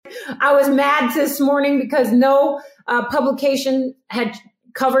I was mad this morning because no publication had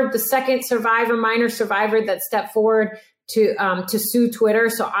covered the second minor survivor that stepped forward to sue Twitter.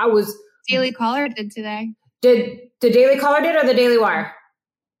 So I was... Daily Caller did today. Did the Daily Caller or the Daily Wire?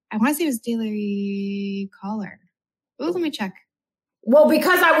 I want to say it was Daily Caller. Ooh, let me check. Well,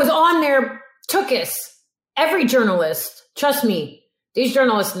 because I was on there, every journalist, trust me, these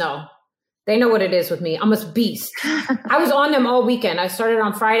journalists know. They know what it is with me. I'm a beast. I was on them all weekend. I started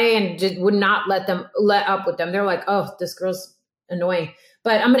on Friday and just would not let up with them. They're like, oh, this girl's annoying.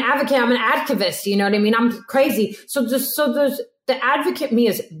 But I'm an advocate. I'm an activist. You know what I mean? I'm crazy. So there's the advocate me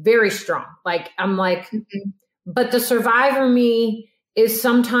is very strong. Like, I'm like, but the survivor me is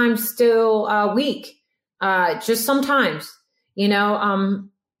sometimes still weak. Just sometimes, you know.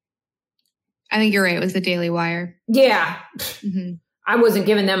 I think you're right. It was the Daily Wire. Yeah. Mm-hmm. I wasn't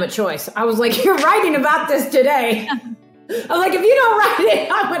giving them a choice. I was like, you're writing about this today. I'm like, if you don't write it,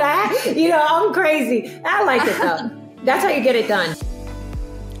 I'm going to, I'm crazy. I like it though. That's how you get it done.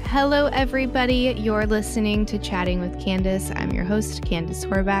 Hello, everybody. You're listening to Chatting with Candace. I'm your host, Candace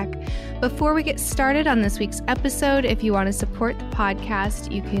Horvath. Before we get started on this week's episode, if you want to support the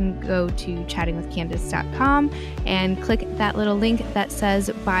podcast, you can go to chattingwithcandace.com and click that little link that says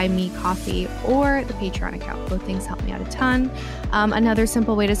Buy Me Coffee or the Patreon account. Both things help me out a ton. Another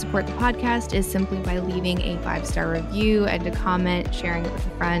simple way to support the podcast is simply by leaving a 5-star review and a comment, sharing it with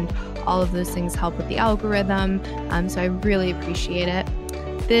a friend. All of those things help with the algorithm, so I really appreciate it.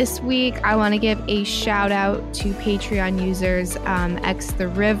 This week, I want to give a shout out to Patreon users X the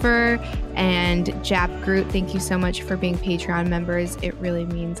River and Jap Groot. Thank you so much for being Patreon members. It really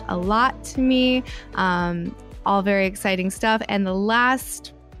means a lot to me. All very exciting stuff. And the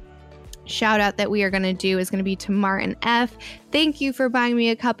last shout out that we are going to do is going to be to Martin F. Thank you for buying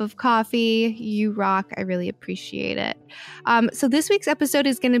me a cup of coffee. You rock. I really appreciate it. So this week's episode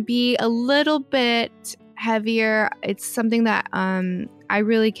is going to be a little bit heavier. It's something that I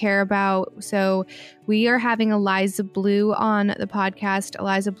really care about. So we are having Eliza Bleu on the podcast.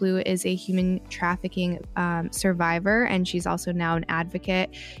 Eliza Bleu is a human trafficking survivor, and she's also now an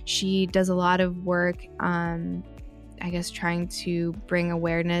advocate. She does a lot of work, trying to bring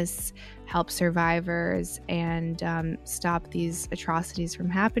awareness, help survivors, and stop these atrocities from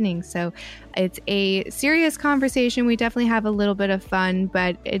happening. So it's a serious conversation. We definitely have a little bit of fun,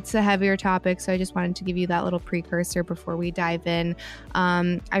 but it's a heavier topic. So I just wanted to give you that little precursor before we dive in.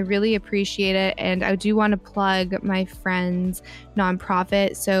 I really appreciate it. And I do want to plug my friend's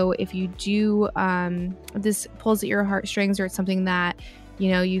nonprofit. So if you do, this pulls at your heartstrings, or it's something that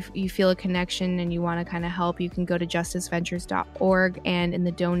you feel a connection and you want to kind of help, you can go to justiceventures.org, and in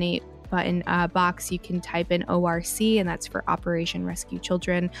the donate button box, you can type in ORC, and that's for Operation Rescue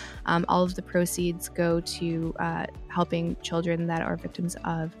Children. All of the proceeds go to helping children that are victims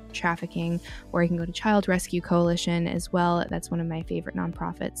of trafficking, or you can go to Child Rescue Coalition as well. That's one of my favorite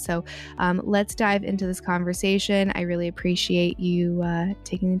nonprofits. So let's dive into this conversation. I really appreciate you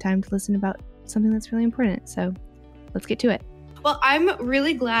taking the time to listen about something that's really important. So let's get to it. Well, I'm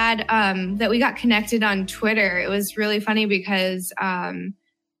really glad that we got connected on Twitter. It was really funny because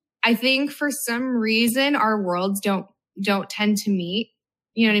I think for some reason our worlds don't tend to meet.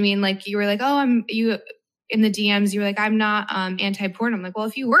 You know what I mean? Like, you were like, oh, you in the DMs, you were like, I'm not anti-porn. I'm like, well,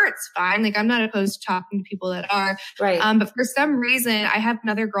 if you were, it's fine. Like, I'm not opposed to talking to people that are. Right. But for some reason, I have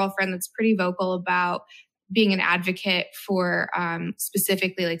another girlfriend that's pretty vocal about being an advocate for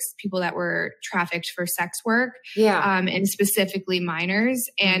specifically like people that were trafficked for sex work, and specifically minors.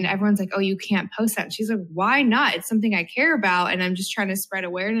 And everyone's like, oh, you can't post that. And she's like, why not? It's something I care about, and I'm just trying to spread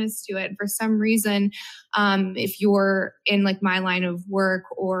awareness to it. And for some reason, if you're in like my line of work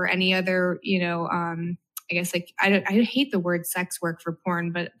or any other, I guess like I hate the word sex work for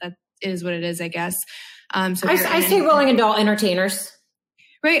porn, but that is what it is, I guess. So I say willing adult entertainers.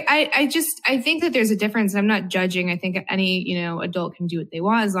 Right. I think that there's a difference. I'm not judging. I think any, adult can do what they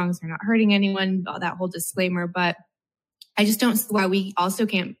want as long as they're not hurting anyone, that whole disclaimer. But I just don't see why we also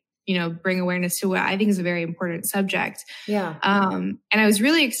can't, bring awareness to what I think is a very important subject. Yeah. And I was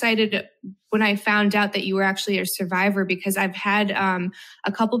really excited when I found out that you were actually a survivor, because I've had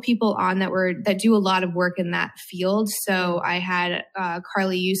a couple people on that do a lot of work in that field. So I had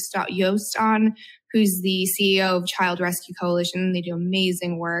Carly Yost on, who's the CEO of Child Rescue Coalition. They do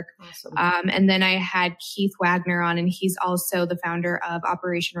amazing work. Awesome. And then I had Keith Wagner on, and he's also the founder of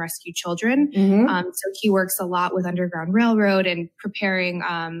Operation Rescue Children. Mm-hmm. So he works a lot with Underground Railroad and preparing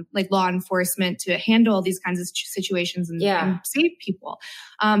like law enforcement to handle these kinds of situations and save people.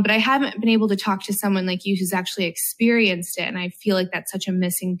 But I haven't been able able to talk to someone like you who's actually experienced it. And I feel like that's such a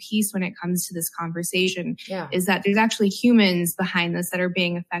missing piece when it comes to this conversation, is that there's actually humans behind this that are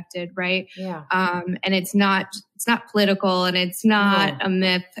being affected, right? Yeah. And it's not political, and it's not a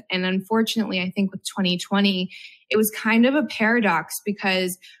myth. And unfortunately, I think with 2020, it was kind of a paradox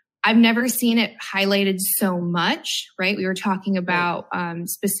because I've never seen it highlighted so much, right? We were talking about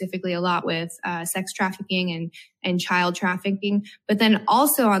specifically a lot with sex trafficking and child trafficking. But then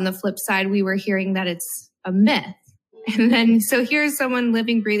also on the flip side, we were hearing that it's a myth. And then, so here's someone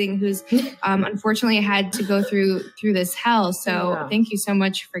living, breathing who's unfortunately had to go through this hell. So thank you so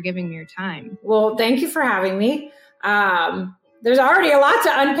much for giving me your time. Well, thank you for having me. There's already a lot to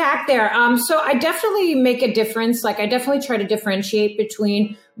unpack there. So I definitely make a difference. Like I definitely try to differentiate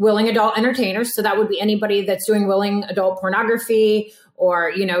between willing adult entertainers. So that would be anybody that's doing willing adult pornography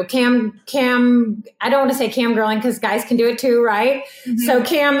or, cam, I don't want to say cam girling because guys can do it too, right? Mm-hmm. So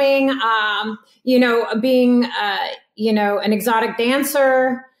camming, being, an exotic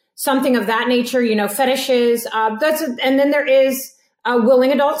dancer, something of that nature, fetishes. And then there is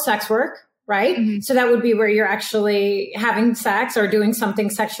willing adult sex work. Right. Mm-hmm. So that would be where you're actually having sex or doing something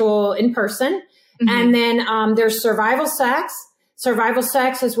sexual in person. Mm-hmm. And then there's survival sex. Survival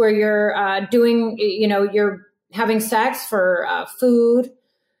sex is where you're doing, you're having sex for food,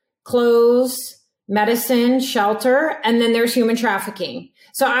 clothes, medicine, shelter. And then there's human trafficking.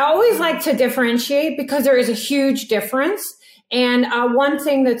 So I always like to differentiate because there is a huge difference. And one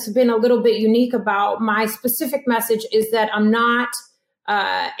thing that's been a little bit unique about my specific message is that I'm not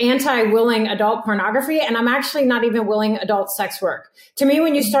anti-willing adult pornography, and I'm actually not even willing adult sex work. To me,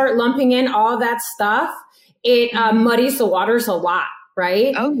 when you start lumping in all that stuff, it muddies the waters a lot,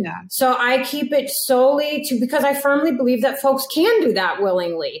 right? Oh, yeah. So I keep it solely because I firmly believe that folks can do that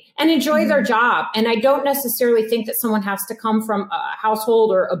willingly and enjoy their job. And I don't necessarily think that someone has to come from a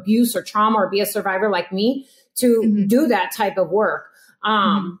household or abuse or trauma or be a survivor like me to do that type of work.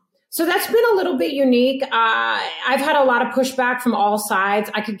 So that's been a little bit unique. I've had a lot of pushback from all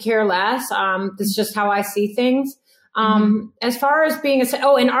sides. I could care less. That's just how I see things. As far as being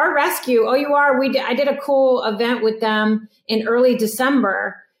in our rescue, I did a cool event with them in early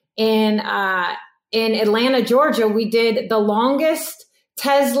December in Atlanta, Georgia. We did the longest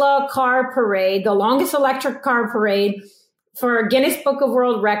Tesla car parade, the longest electric car parade for Guinness Book of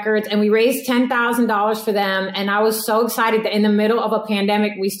World Records, and we raised $10,000 for them. And I was so excited that in the middle of a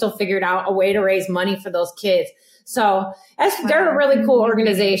pandemic, we still figured out a way to raise money for those kids. So they're a really cool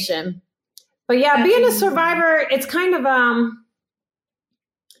organization. But yeah, being a survivor, it's kind of, I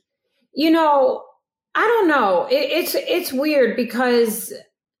don't know. It's weird because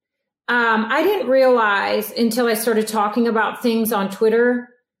I didn't realize until I started talking about things on Twitter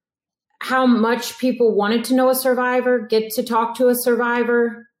how much people wanted to know a survivor, get to talk to a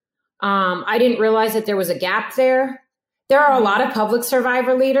survivor. I didn't realize that there was a gap there. There are a lot of public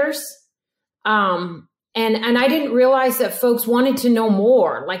survivor leaders. And I didn't realize that folks wanted to know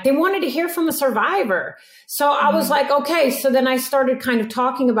more. Like they wanted to hear from a survivor. So I was like, okay. So then I started kind of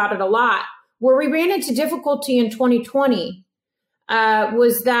talking about it a lot. Where we ran into difficulty in 2020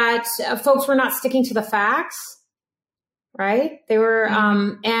 was that folks were not sticking to the facts. Right. They were,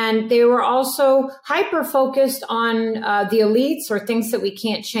 and they were also hyper focused on the elites or things that we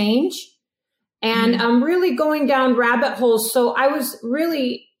can't change, and really going down rabbit holes. So I was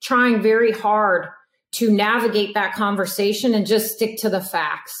really trying very hard to navigate that conversation and just stick to the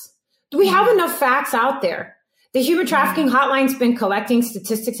facts. Do we have enough facts out there? The human trafficking hotline's been collecting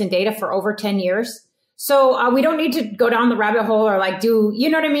statistics and data for over 10 years. So we don't need to go down the rabbit hole or you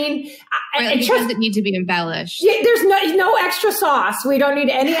know what I mean? It doesn't need to be embellished. Yeah, there's no extra sauce. We don't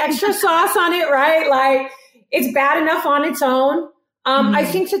need any extra sauce on it, right? Like it's bad enough on its own. I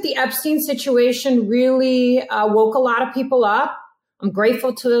think that the Epstein situation really woke a lot of people up. I'm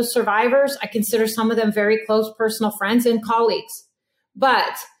grateful to those survivors. I consider some of them very close personal friends and colleagues.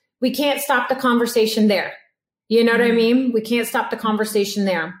 But we can't stop the conversation there. You know what I mean? We can't stop the conversation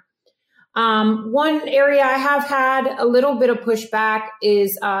there. One area I have had a little bit of pushback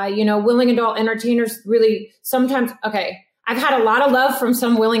is, willing adult entertainers really sometimes, I've had a lot of love from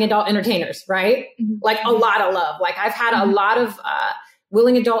some willing adult entertainers, right? Like a lot of love. Like I've had a lot of,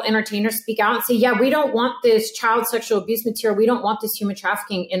 willing adult entertainers speak out and say, yeah, we don't want this child sexual abuse material. We don't want this human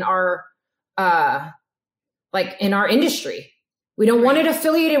trafficking in our, in our industry. We don't want it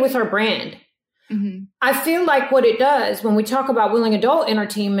affiliated with our brand. I feel like what it does when we talk about willing adult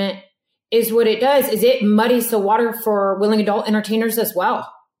entertainment is what it does is it muddies the water for willing adult entertainers as well.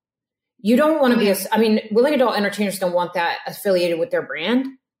 You don't want to be, willing adult entertainers don't want that affiliated with their brand.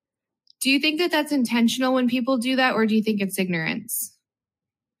 Do you think that that's intentional when people do that, or do you think it's ignorance?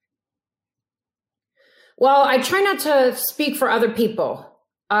 Well, I try not to speak for other people.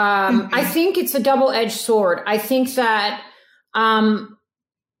 I think it's a double-edged sword. I think that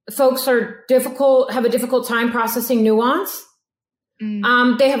folks have a difficult time processing nuance.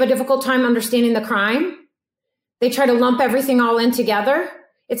 They have a difficult time understanding the crime. They try to lump everything all in together.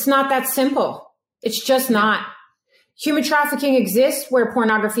 It's not that simple. It's just not. Human trafficking exists where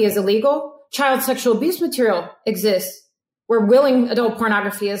pornography is illegal. Child sexual abuse material exists where willing adult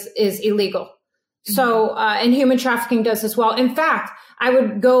pornography is illegal. So, and human trafficking does as well. In fact, I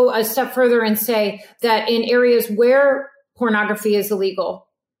would go a step further and say that in areas where pornography is illegal,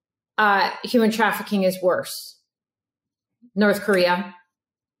 human trafficking is worse. North Korea.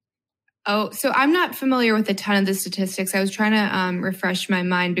 Oh, so I'm not familiar with a ton of the statistics. I was trying to refresh my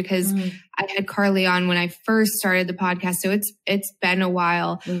mind because I had Carly on when I first started the podcast. So it's been a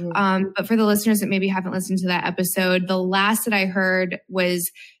while. But for the listeners that maybe haven't listened to that episode, the last that I heard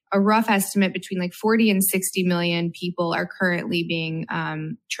was a rough estimate between like 40 and 60 million people are currently being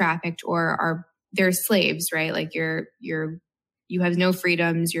trafficked or they're slaves, right? Like you have no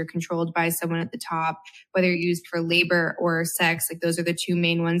freedoms. You're controlled by someone at the top, whether you're used for labor or sex. Like those are the two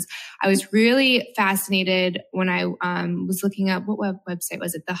main ones. I was really fascinated when I was looking up, what website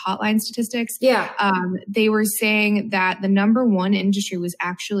was it? The Hotline statistics. Yeah. They were saying that the number one industry was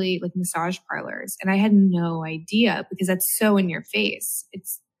actually like massage parlors. And I had no idea because that's so in your face.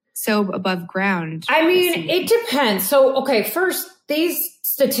 It's so above ground. I mean, it depends. So, okay, first, these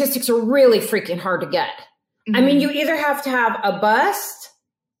statistics are really freaking hard to get. I mean, you either have to have a bust,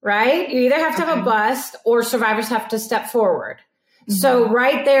 right? You either have to have a bust or survivors have to step forward. So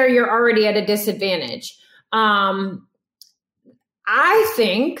right there, you're already at a disadvantage. I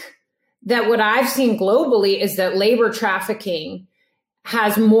think that what I've seen globally is that labor trafficking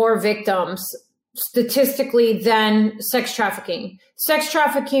has more victims statistically than sex trafficking. Sex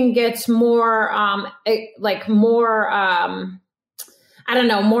trafficking gets more,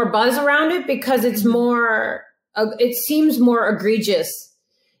 more buzz around it because it's more, it seems more egregious,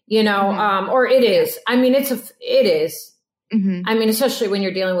 or it is. I mean, it is. I mean, especially when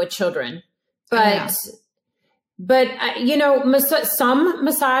you're dealing with children, but some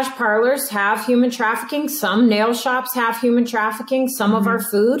massage parlors have human trafficking. Some nail shops have human trafficking. Some of our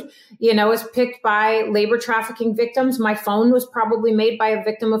food, is picked by labor trafficking victims. My phone was probably made by a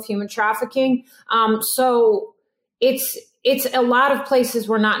victim of human trafficking. So it's a lot of places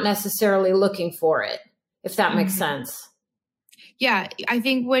we're not necessarily looking for it, if that makes sense. Yeah. I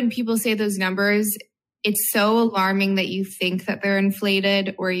think when people say those numbers, it's so alarming that you think that they're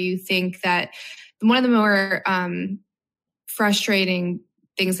inflated, or you think that one of the more frustrating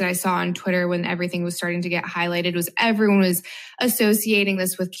things that I saw on Twitter when everything was starting to get highlighted was everyone was associating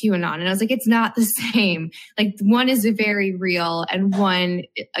this with QAnon. And I was like, it's not the same. Like, one is very real and one,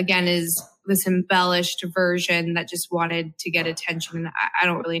 again, is this embellished version that just wanted to get attention. And I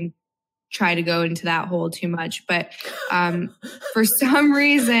don't really try to go into that hole too much, but for some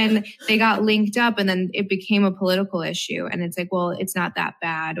reason they got linked up and then it became a political issue. And it's like, well, it's not that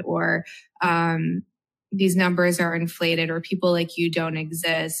bad, or these numbers are inflated, or people like you don't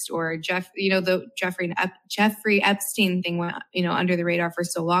exist, or the Jeffrey Epstein thing went, under the radar for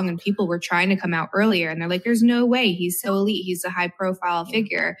so long, and people were trying to come out earlier, and they're like, there's no way, he's so elite, he's a high profile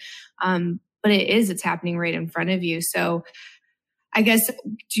figure. But it's happening right in front of you. So I guess,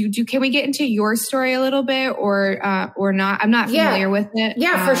 can we get into your story a little bit or not? I'm not familiar with it.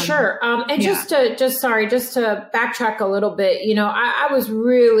 Yeah, for sure. Just to backtrack a little bit, I was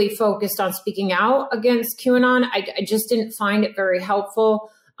really focused on speaking out against QAnon. I just didn't find it very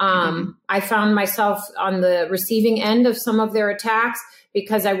helpful. I found myself on the receiving end of some of their attacks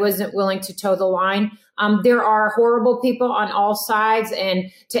because I wasn't willing to toe the line. There are horrible people on all sides,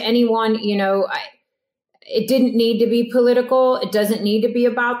 and to anyone, it didn't need to be political. It doesn't need to be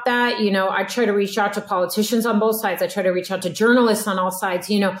about that. I try to reach out to politicians on both sides. I try to reach out to journalists on all sides.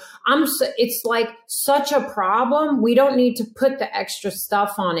 It's like such a problem. We don't need to put the extra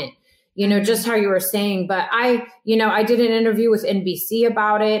stuff on it, just how you were saying. But I did an interview with NBC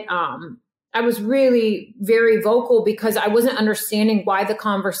about it. I was really very vocal because I wasn't understanding why the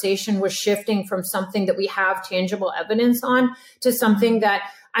conversation was shifting from something that we have tangible evidence on to something that,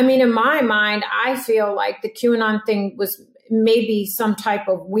 in my mind, I feel like the QAnon thing was maybe some type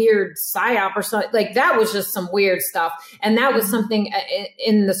of weird psyop or something. Like, that was just some weird stuff. And that was something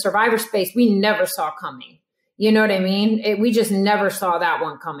in the survivor space we never saw coming. You know what I mean? We just never saw that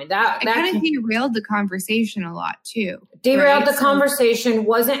one coming. That kind of derailed the conversation a lot too. Derailed the conversation,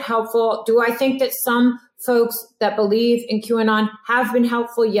 wasn't helpful. Do I think that some folks that believe in QAnon have been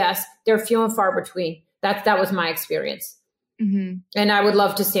helpful? Yes. They're few and far between. That was my experience. And I would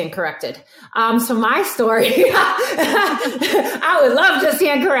love to stand corrected. So my story, I would love to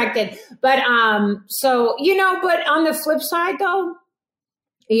stand corrected. But, but on the flip side though,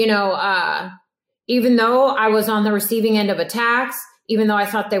 even though I was on the receiving end of attacks, even though I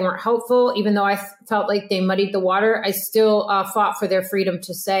thought they weren't helpful, even though I felt like they muddied the water, I still fought for their freedom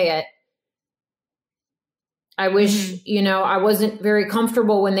to say it. I wish, I wasn't very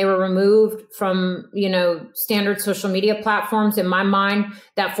comfortable when they were removed from, standard social media platforms. In my mind,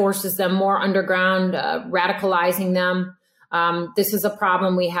 that forces them more underground, radicalizing them. This is a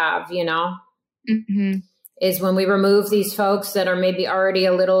problem we have, is when we remove these folks that are maybe already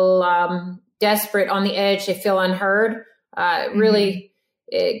a little desperate on the edge, they feel unheard. Really,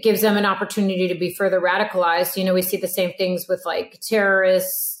 it gives them an opportunity to be further radicalized. We see the same things with like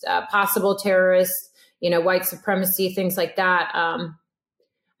terrorists, possible terrorists, white supremacy, things like that.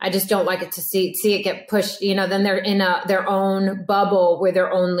 I just don't like it to see it get pushed, then they're in their own bubble where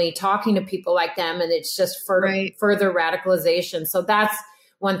they're only talking to people like them. And it's just further radicalization. So that's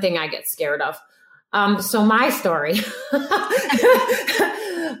one thing I get scared of. So my story,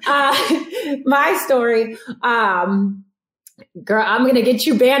 girl, I'm going to get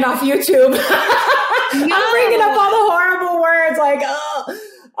you banned off YouTube. I'm bringing up all the horrible words like, oh.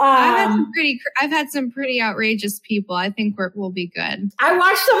 I've had some pretty outrageous people. I think we'll be good. I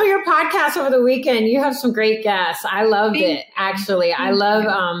watched some of your podcasts over the weekend. You have some great guests. I loved it. Actually, I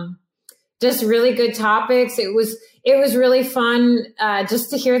love just really good topics. It was really fun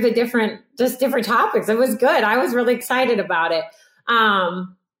just to hear the different topics. It was good. I was really excited about it.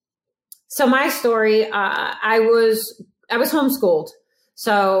 So my story, I was homeschooled.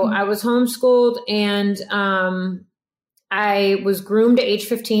 So I was homeschooled and I was groomed at age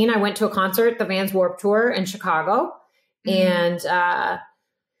 15. I went to a concert, the Vans Warped Tour in Chicago. And I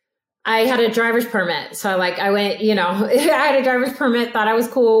had a driver's permit. So I went, I had a driver's permit, thought I was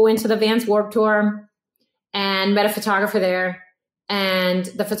cool, went to the Vans Warped Tour and met a photographer there. And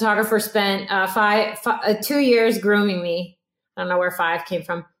the photographer spent 2 years grooming me. I don't know where 5 came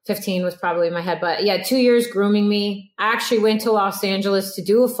from. 15 was probably in my head, but yeah, 2 years grooming me. I actually went to Los Angeles to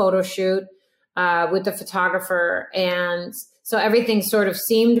do a photo shoot with the photographer. And so everything sort of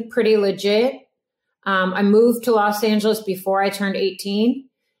seemed pretty legit. I moved to Los Angeles before I turned 18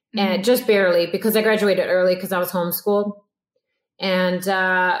 and just barely because I graduated early because I was homeschooled. And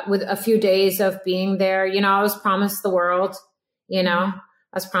with a few days of being there, I was promised the world, I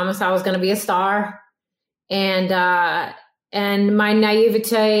was promised I was going to be a star. And my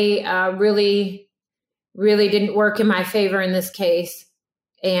naivete really, really didn't work in my favor in this case.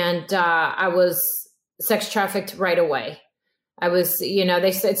 And I was sex trafficked right away. I was,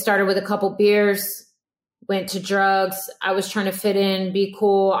 it started with a couple beers, went to drugs. I was trying to fit in, be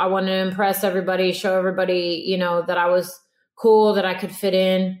cool. I wanted to impress everybody, show everybody, that I was cool, that I could fit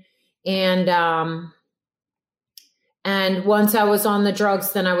in. And once I was on the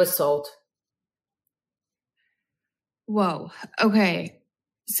drugs, then I was sold. Whoa. Okay.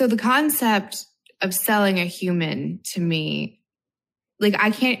 So the concept of selling a human to me,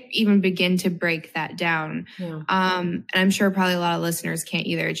 I can't even begin to break that down. Yeah. And I'm sure probably a lot of listeners can't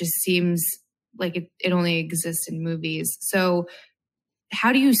either. It just seems like it only exists in movies. So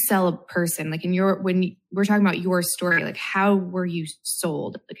how do you sell a person? When we're talking about your story, how were you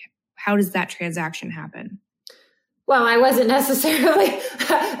sold? How does that transaction happen? Well, I wasn't necessarily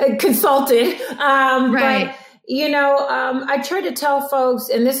consulted. Right. But, I try to tell folks,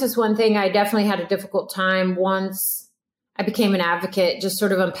 and this is one thing I definitely had a difficult time once I became an advocate, just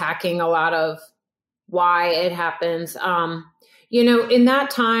sort of unpacking a lot of why it happens. In that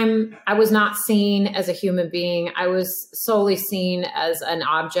time, I was not seen as a human being. I was solely seen as an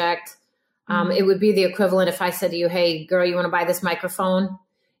object. It would be the equivalent if I said to you, hey, girl, you want to buy this microphone?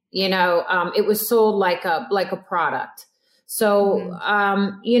 It was sold like a product. So,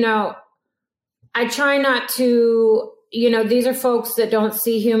 I try not to, these are folks that don't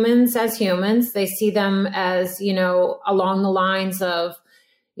see humans as humans. They see them as, along the lines of,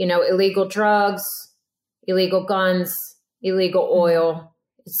 illegal drugs, illegal guns, illegal oil.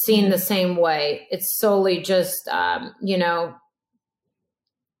 It's seen the same way. It's solely just, for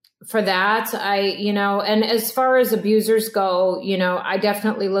that, and as far as abusers go, I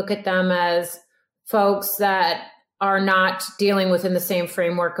definitely look at them as folks that are not dealing within the same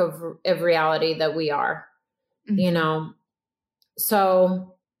framework of reality that we are,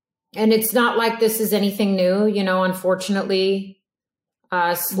 So, and it's not like this is anything new, unfortunately,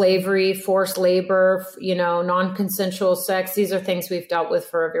 slavery, forced labor, non-consensual sex. These are things we've dealt with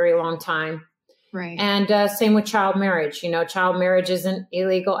for a very long time. Right. And same with child marriage. Child marriage isn't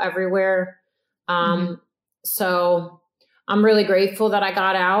illegal everywhere. So I'm really grateful that I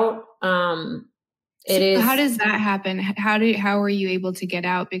got out. How does that happen? How were you able to get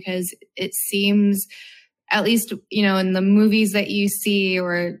out? Because it seems, at least, in the movies that you see,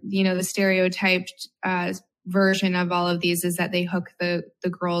 or, the stereotyped version of all of these is that they hook the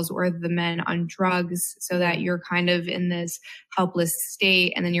girls or the men on drugs so that you're kind of in this helpless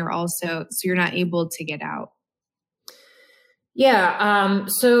state. And then so you're not able to get out. Yeah.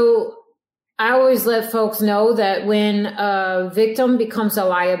 So I always let folks know that when a victim becomes a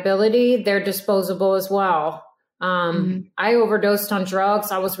liability, they're disposable as well. I overdosed on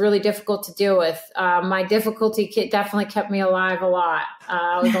drugs. I was really difficult to deal with. My difficulty definitely kept me alive a lot.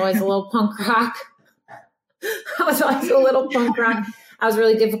 I was always a little punk rock. I was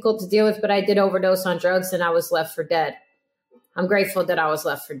really difficult to deal with, but I did overdose on drugs and I was left for dead. I'm grateful that I was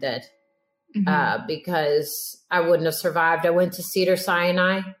left for dead because I wouldn't have survived. I went to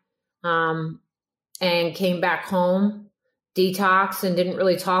Cedars-Sinai and came back home, detoxed, and didn't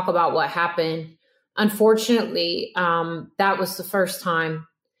really talk about what happened. Unfortunately, that was the first time.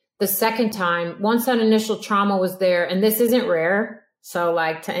 The second time, once that initial trauma was there, and this isn't rare. So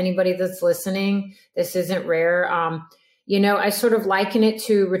like, to anybody that's listening, this isn't rare. I sort of liken it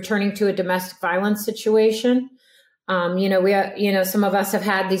to returning to a domestic violence situation. Some of us have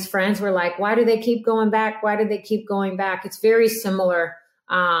had these friends. We're like, why do they keep going back? Why do they keep going back? It's very similar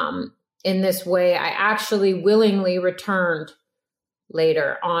in this way. I actually willingly returned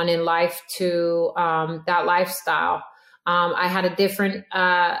later on in life to that lifestyle. I had a different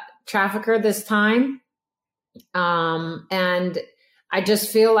trafficker this time. And I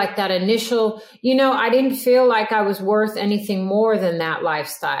just feel like that initial, I didn't feel like I was worth anything more than that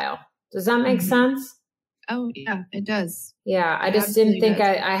lifestyle. Does that make sense? Oh, yeah, it does. Yeah, I just didn't think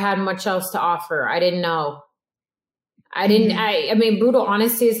I had much else to offer. I didn't know. I mean, brutal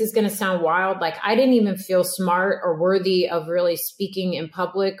honesty, this is going to sound wild. Like, I didn't even feel smart or worthy of really speaking in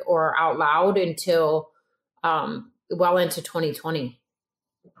public or out loud until well into 2020.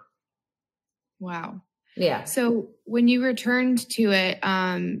 Wow. Yeah. So when you returned to it,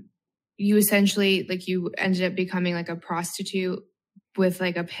 you essentially, you ended up becoming like a prostitute with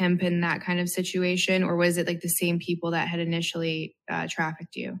like a pimp in that kind of situation? Or was it like the same people that had initially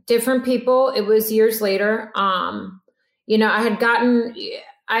trafficked you? Different people. It was years later. I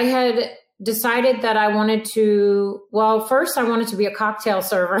had decided that I wanted to, first I wanted to be a cocktail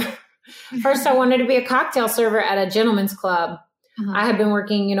server. First, I wanted to be a cocktail server at a gentleman's club. Uh-huh. I had been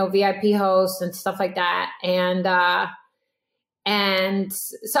working, VIP hosts and stuff like that. And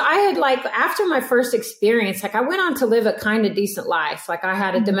so I had after my first experience, I went on to live a kind of decent life. I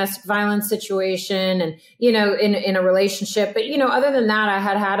had a domestic violence situation and, in a relationship, but, other than that, I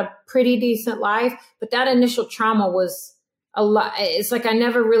had a pretty decent life, but that initial trauma was a lot. It's I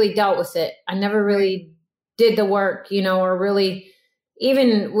never really dealt with it. I never really did the work, or really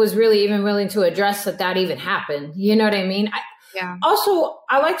even was really even willing to address that even happened. You know what I mean? Yeah. Also,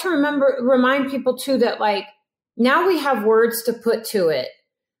 I like to remind people too that now we have words to put to it.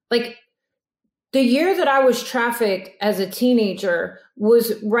 The year that I was trafficked as a teenager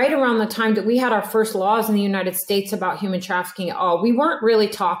was right around the time that we had our first laws in the United States about human trafficking at all. We weren't really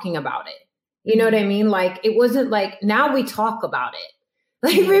talking about it. You know what I mean? It wasn't now we talk about it.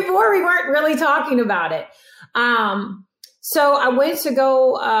 Before we weren't really talking about it. So I went to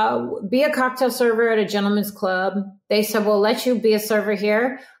go be a cocktail server at a gentleman's club. They said, we'll let you be a server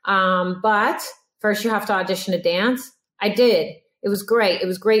here. But first you have to audition to dance. I did. It was great. It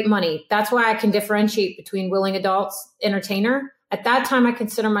was great money. That's why I can differentiate between willing adults entertainer. At that time, I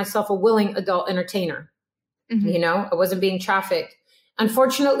consider myself a willing adult entertainer. Mm-hmm. I wasn't being trafficked.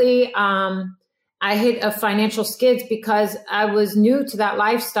 Unfortunately, I hit a financial skids because I was new to that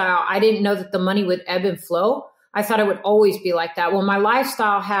lifestyle. I didn't know that the money would ebb and flow. I thought it would always be like that. Well, my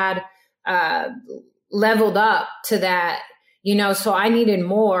lifestyle had leveled up to that, so I needed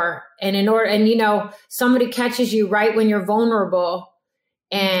more. And somebody catches you right when you're vulnerable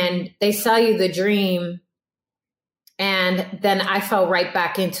and they sell you the dream. And then I fell right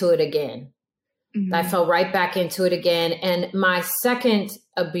back into it again. Mm-hmm. I fell right back into it again. And my second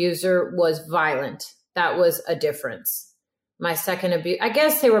abuser was violent. That was a difference. My second abuse, I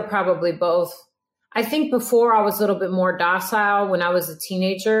guess they were probably both. I think before I was a little bit more docile when I was a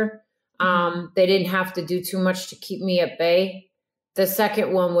teenager. They didn't have to do too much to keep me at bay. The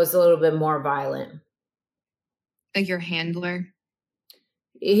second one was a little bit more violent. Like your handler?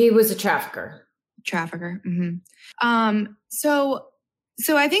 He was a trafficker. Mm-hmm.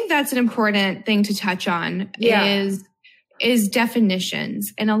 So I think that's an important thing to touch on is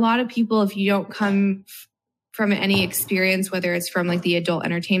definitions. And a lot of people, if you don't come from any experience, whether it's from the adult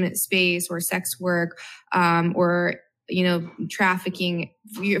entertainment space or sex work, or trafficking,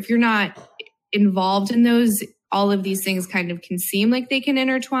 if you're not involved in those, all of these things kind of can seem like they can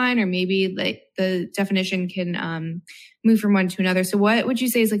intertwine, or maybe like the definition can move from one to another. So what would you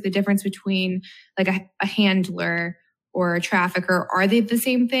say is like the difference between like a handler or a trafficker? Are they the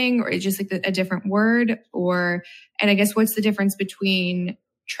same thing, or is it just like a different word? And I guess what's the difference between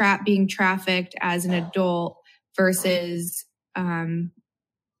being trafficked as an adult versus,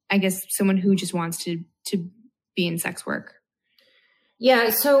 I guess, someone who just wants to be in sex work?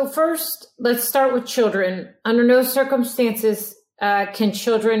 Yeah. So first, let's start with children. Under no circumstances can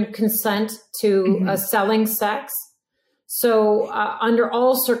children consent to selling sex. So under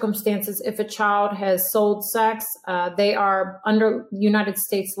all circumstances, if a child has sold sex, they are, under United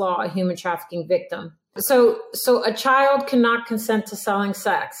States law, a human trafficking victim. So a child cannot consent to selling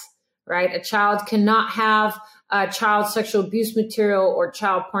sex, right? A child cannot have child sexual abuse material or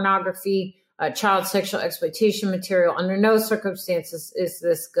child pornography, child sexual exploitation material. Under no circumstances is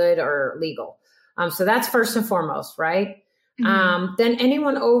this good or legal. So that's first and foremost, right? Then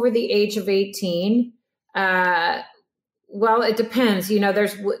anyone over the age of 18, well, it depends.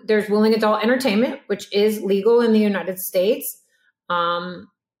 There's willing adult entertainment, which is legal in the United States.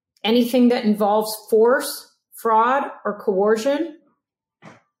 Anything that involves force, fraud, or coercion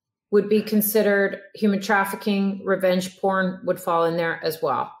would be considered human trafficking. Revenge porn would fall in there as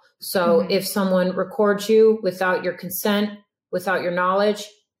well. So if someone records you without your consent, without your knowledge,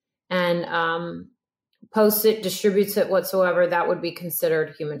 and posts it, distributes it whatsoever, that would be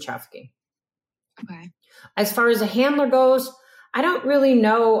considered human trafficking. Okay. As far as a handler goes, I don't really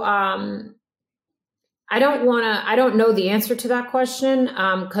know. I don't know the answer to that question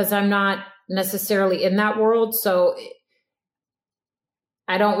because I'm not necessarily in that world. So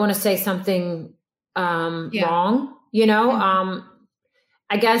I don't want to say something wrong,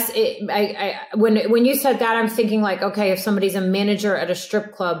 I guess when you said that, I'm thinking like, okay, if somebody's a manager at a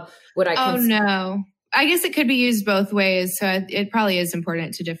strip club, would I? Oh, no. I guess it could be used both ways. So it probably is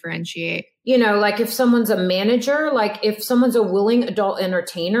important to differentiate. Like if someone's a manager, like if someone's a willing adult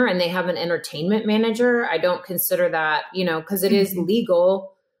entertainer and they have an entertainment manager, I don't consider that, because it is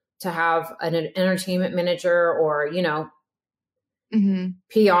legal to have an entertainment manager or, PR,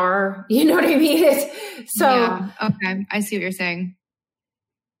 you know what I mean? Yeah. Okay. I see what you're saying.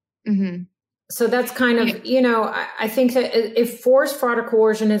 So that's kind of, I think that if force, fraud, or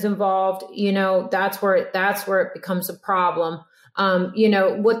coercion is involved, that's where it becomes a problem.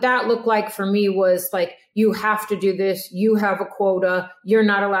 What that looked like for me was like, you have to do this. You have a quota. You're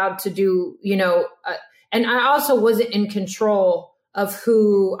not allowed to do, and I also wasn't in control of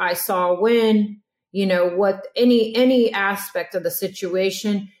who I saw when, what any aspect of the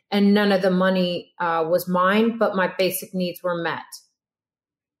situation, and none of the money was mine, but my basic needs were met.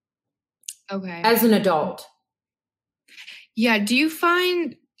 Okay. As an adult. Yeah. Do you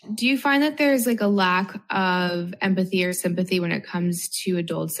find that there's like a lack of empathy or sympathy when it comes to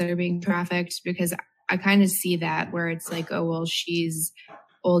adults that are being trafficked? Because I kind of see that where it's like, oh, well, she's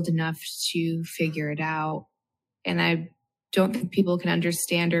old enough to figure it out. And I don't think people can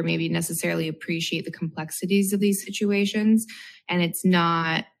understand or maybe necessarily appreciate the complexities of these situations. And it's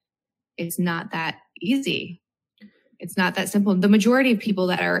not that easy. It's not that simple. The majority of people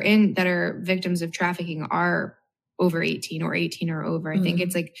that are victims of trafficking are over 18 or 18 or over. I think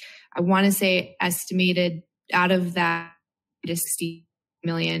it's like, I want to say estimated out of that 60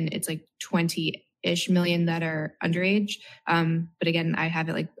 million, it's like 20-ish million that are underage. But again, I have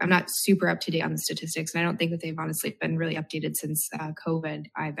it like, I'm not super up to date on the statistics, and I don't think that they've honestly been really updated since COVID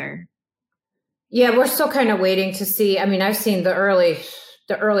either. Yeah, we're still kind of waiting to see. I mean, I've seen the early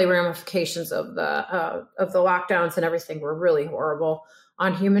ramifications of the lockdowns and everything were really horrible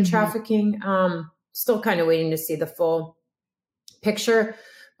on human trafficking. Still kind of waiting to see the full picture,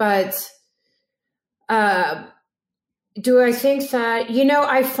 but do I think that,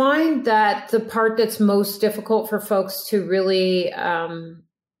 I find that the part that's most difficult for folks to really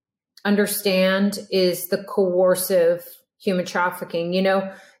understand is the coercive human trafficking,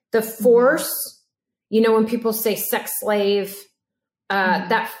 the force, when people say sex slave,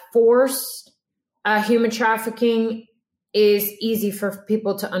 that forced human trafficking is easy for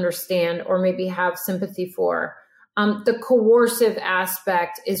people to understand or maybe have sympathy for. The coercive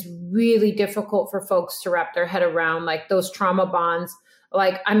aspect is really difficult for folks to wrap their head around, like those trauma bonds.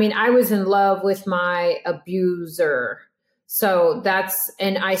 Like, I mean, I was in love with my abuser. So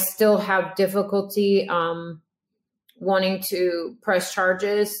and I still have difficulty wanting to press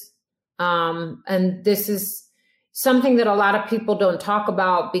charges. And this is something that a lot of people don't talk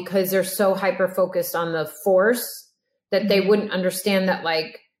about because they're so hyper-focused on the force that they wouldn't understand that,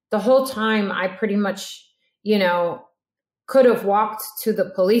 like, the whole time I pretty much, could have walked to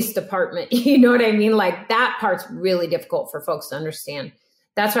the police department. You know what I mean? Like that part's really difficult for folks to understand.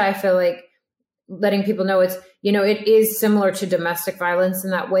 That's why I feel like letting people know it is similar to domestic violence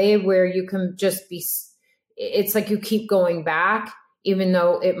in that way, where you can just be, it's like you keep going back, even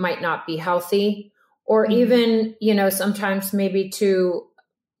though it might not be healthy, or even, sometimes maybe to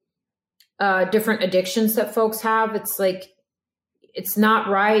different addictions that folks have. It's like, it's not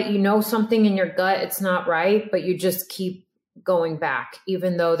right. Something in your gut, it's not right, but you just keep going back,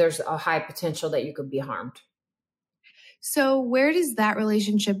 even though there's a high potential that you could be harmed. So where does that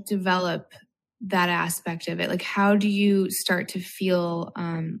relationship develop, that aspect of it? Like, how do you start to feel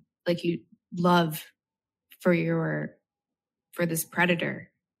like you love for this predator,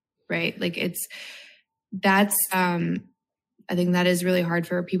 right? Like I think that is really hard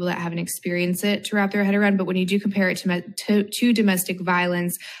for people that haven't experienced it to wrap their head around. But when you do compare it to domestic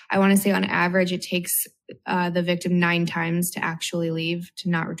violence, I want to say on average, it takes the victim 9 times to actually leave, to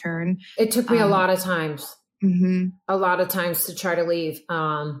not return. It took me a lot of times, a lot of times to try to leave.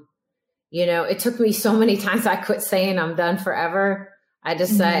 It took me so many times. I quit saying I'm done forever. I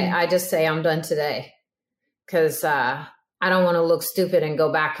just say I'm done today, because I don't want to look stupid and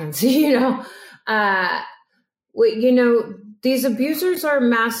go back and see, these abusers are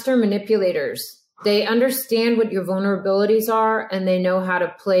master manipulators. They understand what your vulnerabilities are, and they know how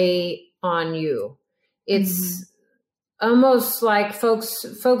to play on you. It's almost like folks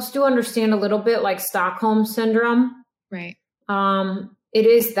do understand a little bit, like Stockholm syndrome. Right. It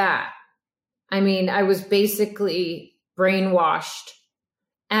is that. I mean, I was basically brainwashed,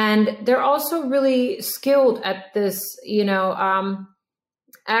 and they're also really skilled at this.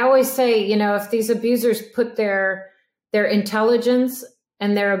 I always say, if these abusers put their intelligence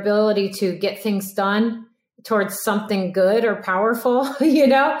and their ability to get things done towards something good or powerful, they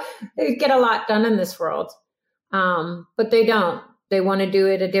get a lot done in this world. But they don't. They want to do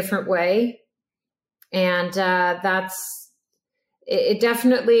it a different way. And it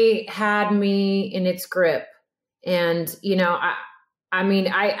definitely had me in its grip. And,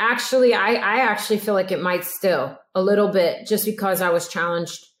 I actually feel like it might still a little bit, just because I was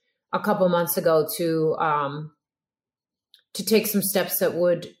challenged a couple months ago to take some steps that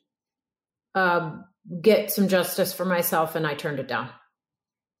would get some justice for myself, and I turned it down.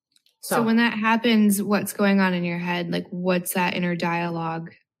 So when that happens, what's going on in your head? Like, what's that inner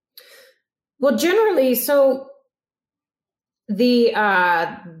dialogue? Well, generally, so the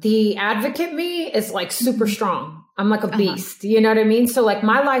advocate me is like super strong. I'm like a beast. You know what I mean? So like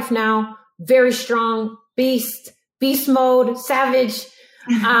my life now, very strong, beast mode, savage,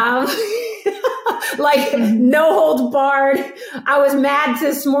 like no holds barred. I was mad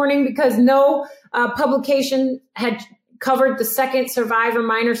this morning because no publication had covered the second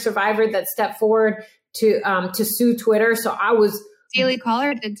minor survivor that stepped forward to sue Twitter. So I was. Daily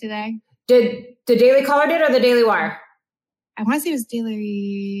Caller did today. Did the Daily Caller did, or the Daily Wire? I want to say it was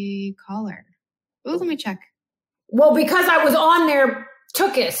Daily Caller. Oh, let me check. Well, because I was on there,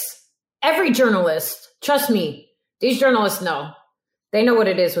 every journalist, trust me, these journalists know. They know what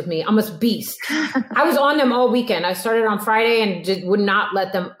it is with me. I'm a beast. I was on them all weekend. I started on Friday and just would not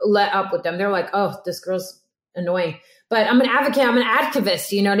let up with them. They're like, oh, this girl's annoying. But I'm an advocate. I'm an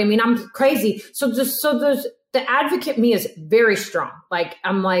activist. You know what I mean? I'm crazy. So the advocate me is very strong. Like,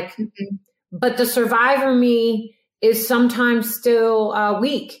 I'm like, but the survivor me is sometimes still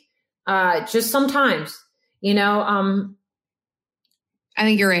weak. Just sometimes. I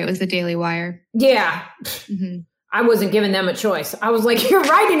think you're right. It was the Daily Wire. Yeah. I wasn't giving them a choice. I was like, you're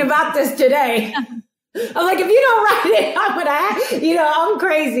writing about this today. I'm like, if you don't write it, I'm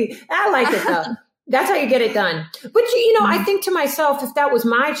crazy. I like it though. That's how you get it done. But I think to myself, if that was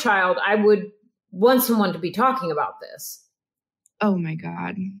my child, I would want someone to be talking about this. Oh my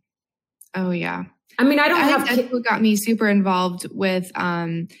God. Oh yeah. I mean, that's what got me super involved with,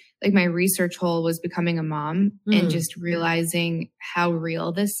 like my research hole was becoming a mom and just realizing how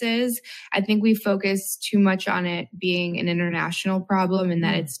real this is. I think we focus too much on it being an international problem and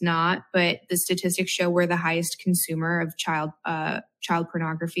that it's not, but the statistics show we're the highest consumer of child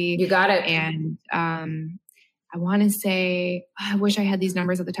pornography. You got it. And, I want to say, I wish I had these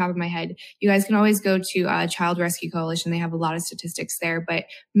numbers at the top of my head. You guys can always go to Child Rescue Coalition. They have a lot of statistics there, but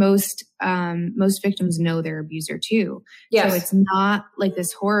most victims know their abuser too. Yes. So it's not like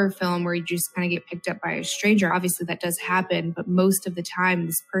this horror film where you just kind of get picked up by a stranger. Obviously that does happen, but most of the time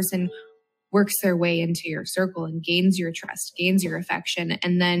this person works their way into your circle and gains your trust, gains your affection.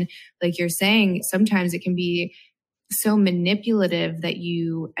 And then, like you're saying, sometimes it can be so manipulative that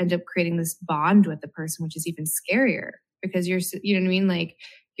you end up creating this bond with the person, which is even scarier because you know what I mean? Like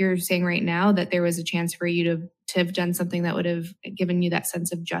you're saying right now that there was a chance for you to have done something that would have given you that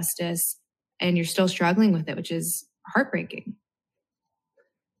sense of justice, and you're still struggling with it, which is heartbreaking.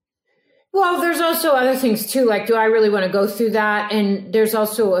 Well, there's also other things too. Like, do I really want to go through that? And there's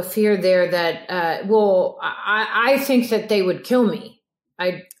also a fear there that, I think that they would kill me.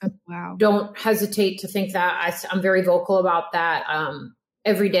 I don't hesitate to think that. I'm very vocal about that.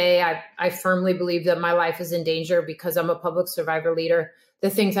 Every day, I firmly believe that my life is in danger because I'm a public survivor leader. The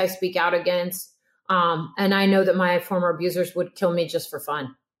things I speak out against. And I know that my former abusers would kill me just for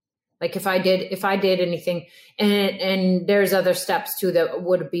fun. Like if I did anything, and there's other steps too that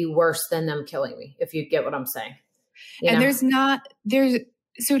would be worse than them killing me, if you get what I'm saying. You know?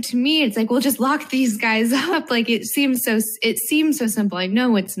 So to me, it's like, well, just lock these guys up. Like it seems so simple. I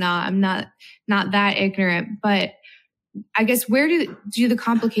know it's not. I'm not that ignorant, but I guess where do the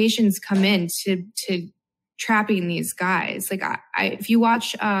complications come in to trapping these guys? Like if you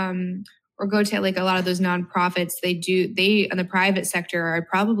watch, or go to like a lot of those nonprofits, they in the private sector are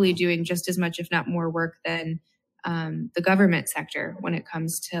probably doing just as much, if not more work than the government sector when it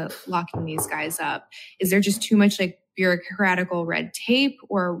comes to locking these guys up. Is there just too much like bureaucratical red tape,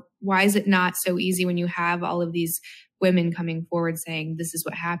 or why is it not so easy when you have all of these women coming forward saying, this is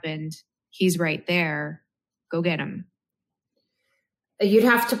what happened, he's right there, go get him? You'd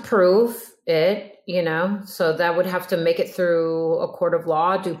have to prove it, so that would have to make it through a court of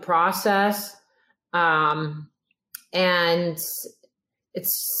law, due process. And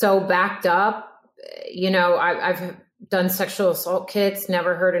it's so backed up, I've done sexual assault kits,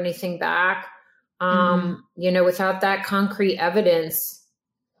 never heard anything back. Without that concrete evidence,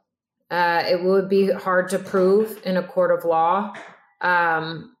 it would be hard to prove in a court of law.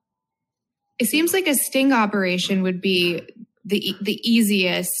 It seems like a sting operation would be the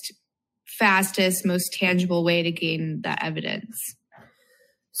easiest, fastest, most tangible way to gain that evidence.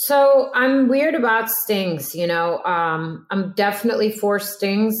 So I'm weird about stings, I'm definitely for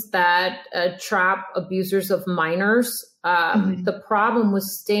stings that trap abusers of minors. The problem with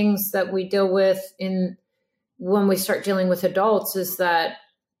stings that we deal with when we start dealing with adults is that,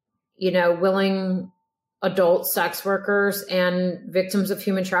 willing adult sex workers and victims of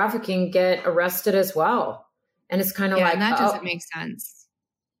human trafficking get arrested as well. And it's kind of like, and that doesn't make sense.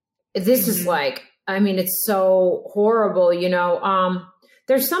 This is like, it's so horrible,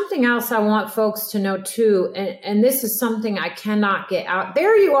 There's something else I want folks to know too. And this is something I cannot get out.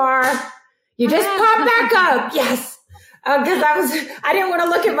 There you are. You just popped back up. Yes. Because I didn't want to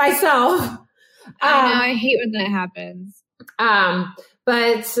look at myself. I know, I hate when that happens.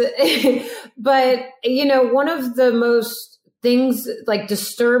 But one of the most things, like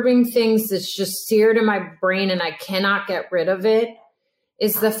disturbing things that's just seared in my brain and I cannot get rid of it,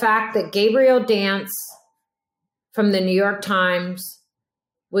 is the fact that Gabriel Dance from the New York Times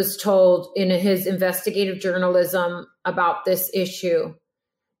was told in his investigative journalism about this issue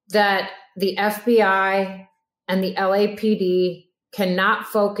that the FBI and the LAPD cannot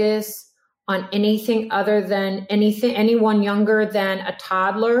focus on anything other than anyone younger than a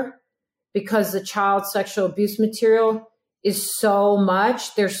toddler, because the child sexual abuse material is so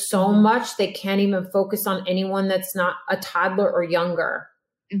much. There's so much they can't even focus on anyone that's not a toddler or younger.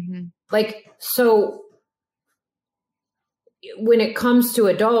 So when it comes to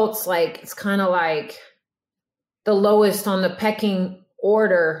adults, like it's kind of like the lowest on the pecking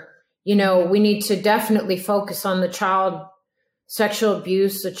order. We need to definitely focus on the child sexual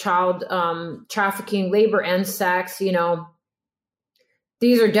abuse, the child trafficking, labor and sex.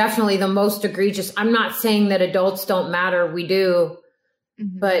 These are definitely the most egregious. I'm not saying that adults don't matter. We do.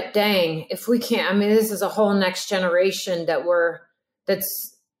 But dang, if we can't, this is a whole next generation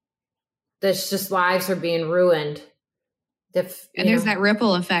that's just lives are being ruined. And there's that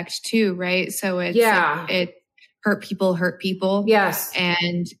ripple effect too, right? So it's it hurt people. Yes.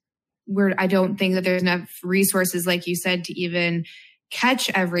 And I don't think that there's enough resources, like you said, to even catch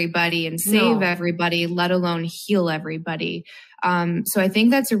everybody and save everybody, let alone heal everybody. So I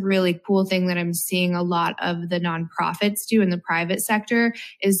think that's a really cool thing that I'm seeing a lot of the nonprofits do in the private sector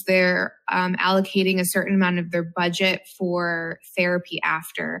is they're allocating a certain amount of their budget for therapy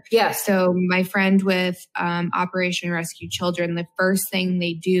after. Yes. So my friend with Operation Rescue Children, the first thing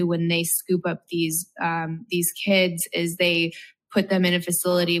they do when they scoop up these kids is they put them in a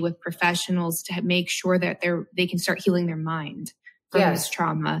facility with professionals to make sure that they can start healing their mind from this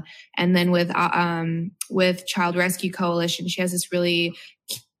trauma. And then with Child Rescue Coalition, she has this really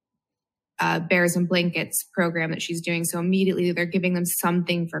bears and blankets program that she's doing. So immediately they're giving them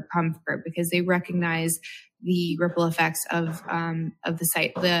something for comfort because they recognize the ripple effects of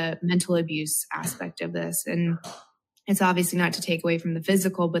the mental abuse aspect of this. And It's obviously not to take away from the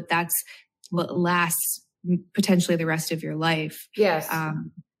physical, but that's what lasts potentially the rest of your life. Yes.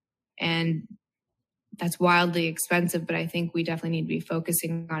 And that's wildly expensive, but I think we definitely need to be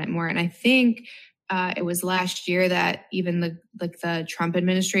focusing on it more. And I think it was last year that even the Trump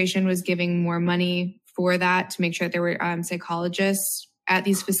administration was giving more money for that to make sure that there were psychologists at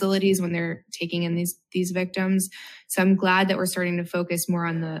these facilities when they're taking in these victims. So I'm glad that we're starting to focus more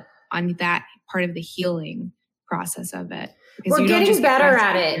on that part of the healing process of it. We're getting better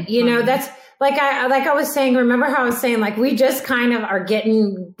at it. You know, that's like I was saying, remember how I was saying, like, we just kind of are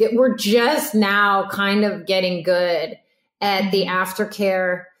we're just now kind of getting good at the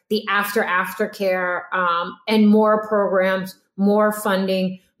aftercare, the aftercare, and more programs, more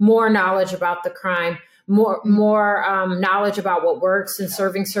funding, more knowledge about the crime, more knowledge about what works in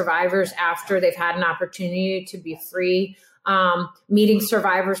serving survivors after they've had an opportunity to be free, meeting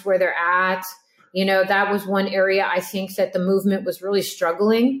survivors where they're at. You know, that was one area I think that the movement was really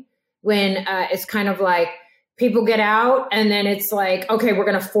struggling when it's kind of like people get out and then it's like, okay, we're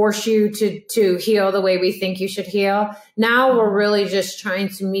going to force you to heal the way we think you should heal. Now we're really just trying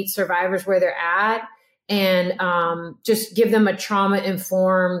to meet survivors where they're at and just give them a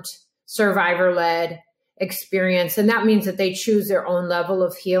trauma-informed, survivor-led experience. And that means that they choose their own level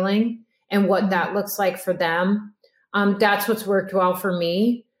of healing and what that looks like for them. That's what's worked well for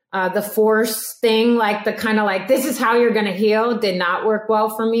me. The force thing, like the kind of like, this is how you're going to heal, did not work well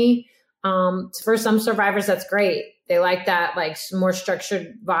for me. For some survivors, that's great. They like that, like more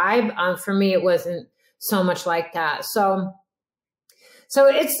structured vibe. For me, it wasn't so much like that. So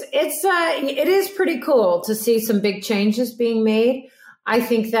it is pretty cool to see some big changes being made. I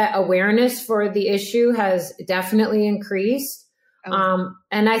think that awareness for the issue has definitely increased.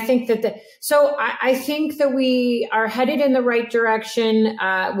 And I think I think that we are headed in the right direction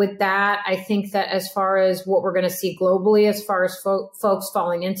with that. I think that as far as what we're going to see globally, as far as folks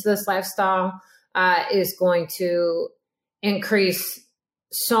falling into this lifestyle, is going to increase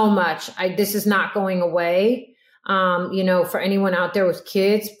so much. This is not going away. You know, for anyone out there with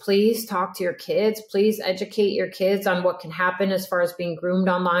kids, please talk to your kids. Please educate your kids on what can happen as far as being groomed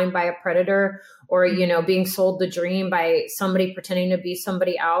online by a predator or, you know, being sold the dream by somebody pretending to be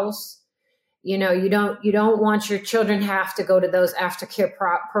somebody else. You know, you don't want your children have to go to those aftercare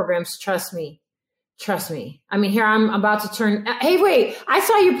programs. Trust me. I mean, here I'm about to turn. Hey, wait, I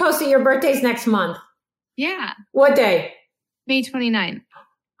saw you posted your birthday's next month. Yeah. What day? May 29th.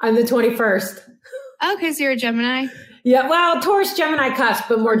 I'm the 21st. Okay, so you're a Gemini? Yeah, well, Taurus, Gemini cusp,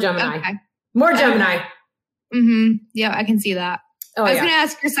 but more Gemini. Okay. More Gemini. Okay. Mm-hmm. Yeah, I can see that. Oh, I was going to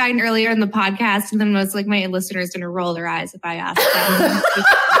ask your sign earlier in the podcast, and then most like my listeners going to roll their eyes if I ask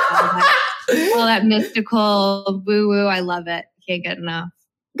that. all that mystical woo-woo. I love it. Can't get enough.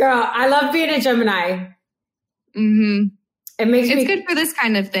 Girl, I love being a Gemini. Mm-hmm. It's good for this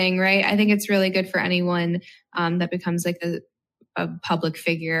kind of thing, right? I think it's really good for anyone that becomes like a public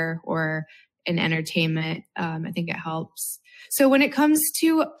figure or in entertainment. I think it helps. So when it comes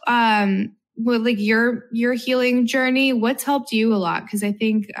to like your healing journey, what's helped you a lot? Because I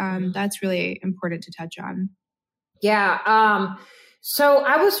think that's really important to touch on. Yeah. So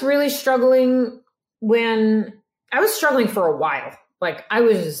I was really struggling for a while. Like I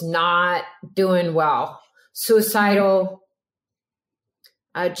was not doing well. Suicidal,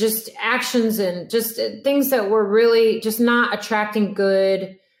 just actions and just things that were really just not attracting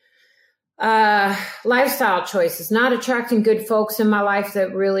good lifestyle choices, not attracting good folks in my life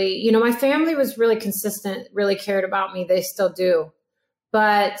that really, you know, my family was really consistent, really cared about me. They still do.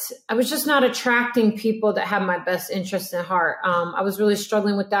 But I was just not attracting people that had my best interest in heart. I was really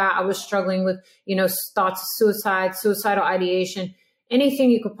struggling with that. I was struggling with, you know, thoughts of suicide, suicidal ideation, anything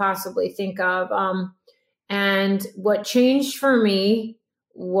you could possibly think of. And what changed for me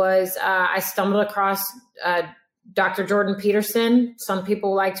was I stumbled across Dr. Jordan Peterson. Some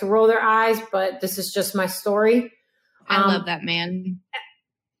people like to roll their eyes, but this is just my story. I love that man.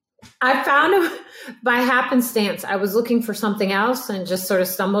 I found him by happenstance. I was looking for something else and just sort of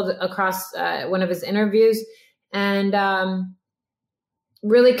stumbled across one of his interviews and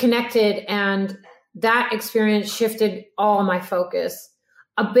really connected. And that experience shifted all my focus.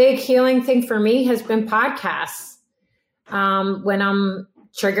 A big healing thing for me has been podcasts. When I'm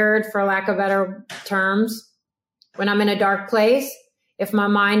triggered, for lack of better terms, when I'm in a dark place, if my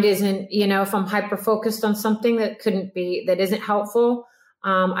mind isn't, you know, if I'm hyper-focused on something that isn't helpful,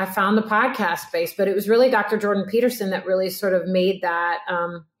 I found the podcast space. But it was really Dr. Jordan Peterson that really sort of made that,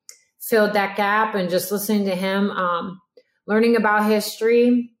 filled that gap, and just listening to him, learning about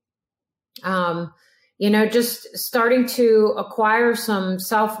history, you know, just starting to acquire some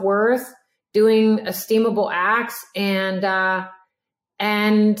self-worth doing esteemable acts and but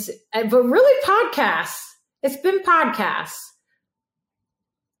really podcasts. It's been podcasts.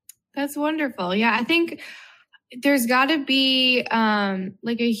 That's wonderful. Yeah. I think there's gotta be,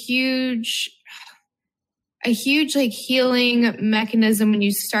 like a huge like healing mechanism when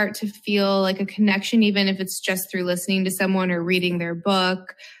you start to feel like a connection, even if it's just through listening to someone or reading their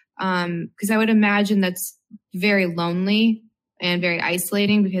book. Because I would imagine that's very lonely and very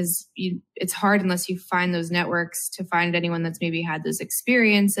isolating, because it's hard unless you find those networks to find anyone that's maybe had those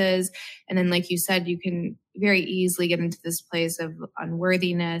experiences. And then, like you said, you can very easily get into this place of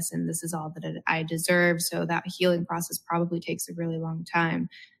unworthiness and this is all that I deserve. So that healing process probably takes a really long time.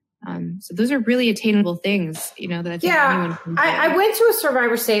 So those are really attainable things, that I think anyone can do. I went to a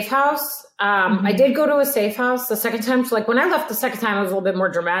survivor safe house. I did go to a safe house the second time. So like when I left the second time, it was a little bit more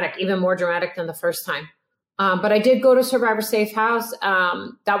dramatic, even more dramatic than the first time. But I did go to survivor safe house.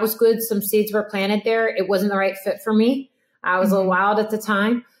 That was good. Some seeds were planted there. It wasn't the right fit for me. I was a little wild at the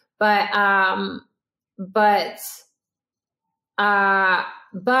time, but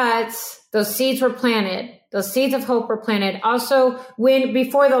those seeds were planted. Those seeds of hope were planted. Also,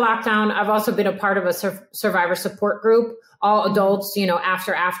 before the lockdown, I've also been a part of a survivor support group, all adults,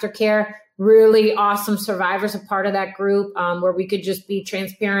 after aftercare, really awesome survivors, a part of that group, where we could just be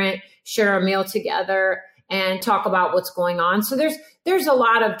transparent, share a meal together and talk about what's going on. So there's a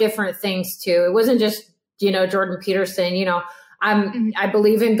lot of different things too. It wasn't just, Jordan Peterson, I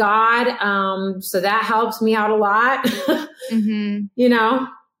believe in God. So that helps me out a lot,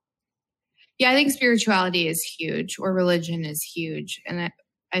 Yeah, I think spirituality is huge, or religion is huge. And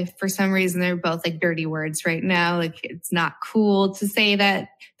I, for some reason, they're both like dirty words right now. Like it's not cool to say that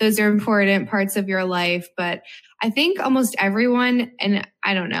those are important parts of your life. But I think almost everyone, and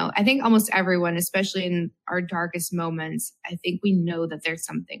I don't know, I think almost everyone, especially in our darkest moments, I think we know that there's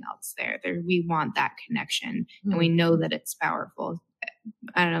something else there. We want that connection and we know that it's powerful.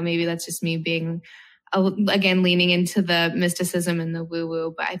 I don't know, maybe that's just me being again, leaning into the mysticism and the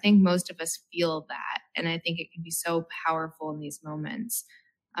woo-woo, but I think most of us feel that. And I think it can be so powerful in these moments.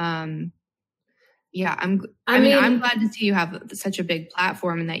 I'm glad to see you have such a big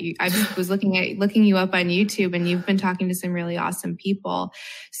platform and that I was looking you up on YouTube and you've been talking to some really awesome people.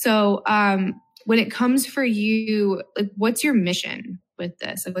 So, when it comes for you, like, what's your mission with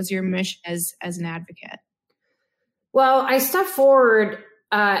this? Like, what's your mission as an advocate? Well, I stepped forward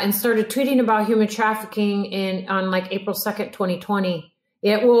and started tweeting about human trafficking on like April 2nd, 2020.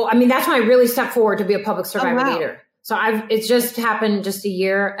 That's when I really stepped forward to be a public survivor leader. So it's just happened just a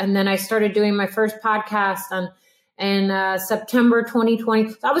year. And then I started doing my first podcast in September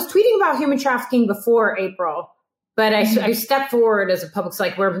 2020. I was tweeting about human trafficking before April, but I stepped forward as a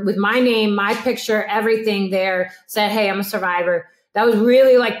public, with my name, my picture, everything there, said, hey, I'm a survivor. That was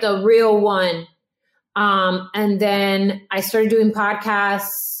really like the real one. And then I started doing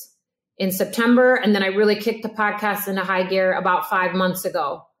podcasts in September, and then I really kicked the podcast into high gear about 5 months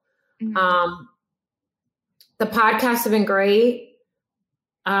ago. The podcasts have been great.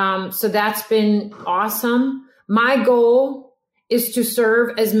 So that's been awesome. My goal is to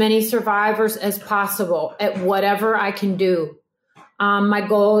serve as many survivors as possible at whatever I can do. My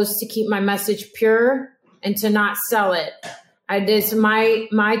goal is to keep my message pure and to not sell it. My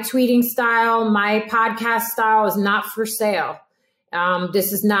tweeting style, my podcast style is not for sale.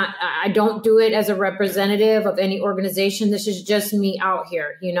 This is not, I don't do it as a representative of any organization. This is just me out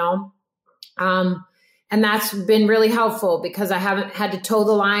here, and that's been really helpful because I haven't had to toe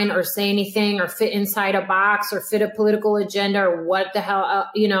the line or say anything or fit inside a box or fit a political agenda or what the hell,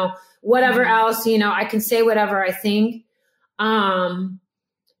 whatever else, I can say whatever I think.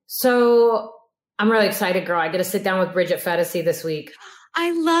 So I'm really excited, girl. I get to sit down with Bridget Fetisi this week.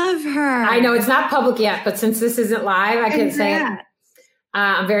 I love her. I know it's not public yet, but since this isn't live, I can say it.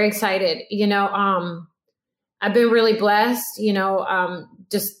 I'm very excited. I've been really blessed,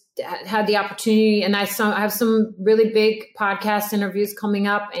 just had the opportunity, and I have some really big podcast interviews coming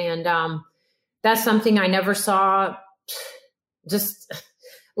up. And that's something I never saw,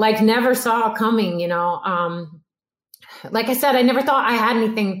 never saw coming, like I said, I never thought I had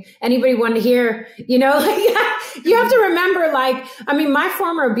anybody wanted to hear, you have to remember, my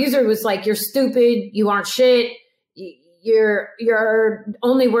former abuser was like, you're stupid. You aren't shit. You're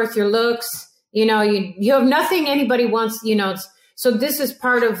only worth your looks. You have nothing anybody wants, so this is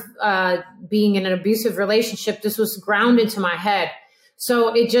part of being in an abusive relationship. This was ground into my head.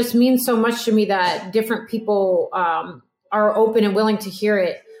 So it just means so much to me that different people are open and willing to hear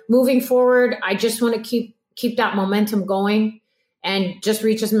it. Moving forward, I just want to keep that momentum going and just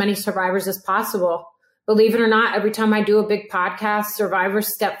reach as many survivors as possible. Believe it or not, every time I do a big podcast,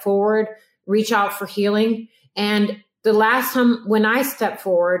 survivors step forward, reach out for healing. And the last time when I stepped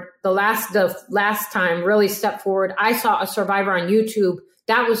forward, the last time really stepped forward, I saw a survivor on YouTube.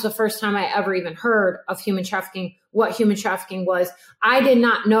 That was the first time I ever even heard of human trafficking, what human trafficking was. I did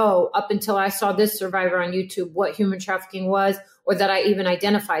not know up until I saw this survivor on YouTube what human trafficking was, or that I even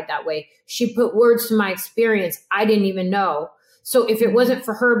identified that way. She put words to my experience I didn't even know. So if it wasn't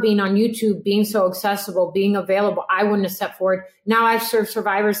for her being on YouTube, being so accessible, being available, I wouldn't have stepped forward. Now I've served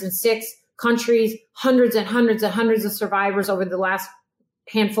survivors in 6 countries, hundreds and hundreds and hundreds of survivors over the last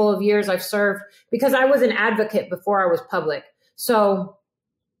handful of years I've served, because I was an advocate before I was public. So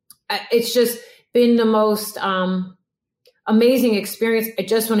it's just been the most amazing experience. I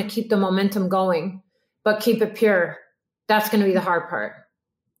just want to keep the momentum going, but keep it pure. That's going to be the hard part.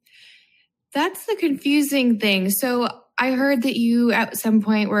 That's the confusing thing. So I heard that you at some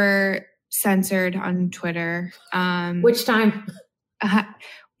point were censored on Twitter. Which time?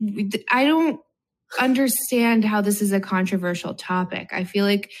 I don't understand how this is a controversial topic. I feel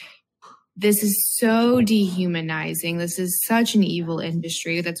like this is so dehumanizing. This is such an evil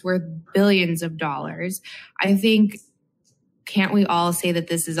industry that's worth billions of dollars. I think, can't we all say that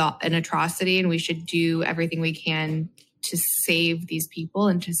this is an atrocity and we should do everything we can to save these people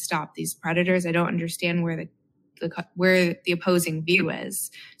and to stop these predators? I don't understand where the opposing view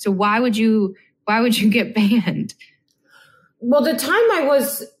is. So why would you get banned? Well, the time I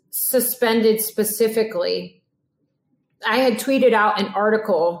was suspended specifically, I had tweeted out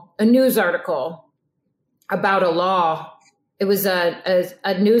a news article about a law. It was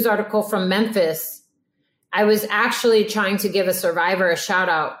a news article from Memphis. I was actually trying to give a survivor a shout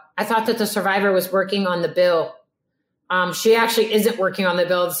out. I thought that the survivor was working on the bill. She actually isn't working on the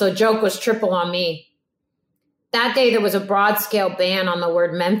bill. So joke was triple on me. That day, there was a broad scale ban on the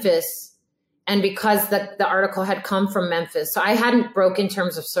word Memphis. And because the article had come from Memphis, so I hadn't broken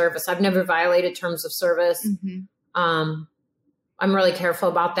terms of service. I've never violated terms of service. Mm-hmm. I'm really careful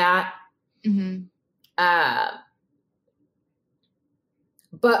about that. Mm-hmm.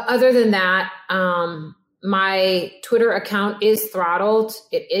 But other than that, my Twitter account is throttled.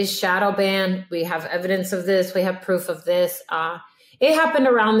 It is shadow banned. We have evidence of this. We have proof of this. It happened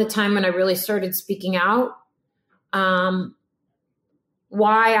around the time when I really started speaking out.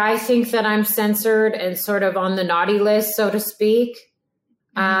 Why I think that I'm censored and sort of on the naughty list, so to speak.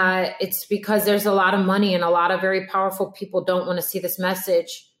 It's because there's a lot of money and a lot of very powerful people don't want to see this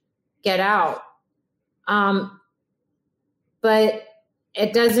message get out. But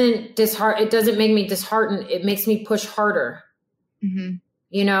it doesn't make me disheartened. It makes me push harder, and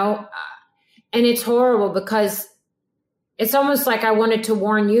it's horrible because it's almost like I wanted to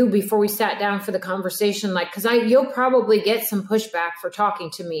warn you before we sat down for the conversation, because you'll probably get some pushback for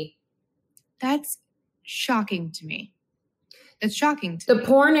talking to me. That's shocking to me. It's shocking to me. The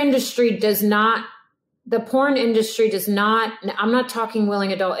porn industry does not, I'm not talking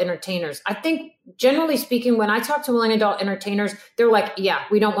willing adult entertainers. I think generally speaking, when I talk to willing adult entertainers, they're like, yeah,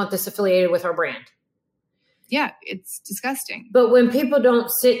 we don't want this affiliated with our brand. Yeah, it's disgusting. But when people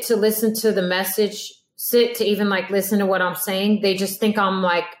don't sit to listen to the message, sit to even listen to what I'm saying, they just think I'm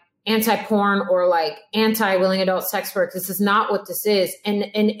anti-porn or anti-willing adult sex work. This is not what this is.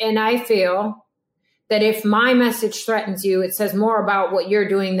 And I feel that if my message threatens you, it says more about what you're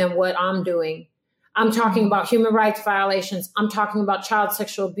doing than what I'm doing. I'm talking about human rights violations. I'm talking about child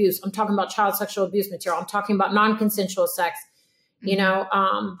sexual abuse. I'm talking about child sexual abuse material. I'm talking about non-consensual sex,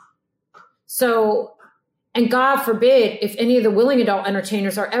 So, and God forbid, if any of the willing adult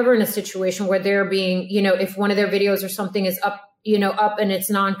entertainers are ever in a situation where they're being, if one of their videos or something is up and it's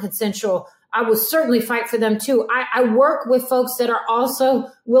non-consensual, I will certainly fight for them too. I work with folks that are also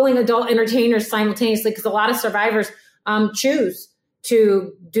willing adult entertainers simultaneously, because a lot of survivors choose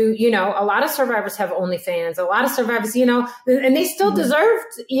to do, a lot of survivors have OnlyFans, a lot of survivors, and they still deserve,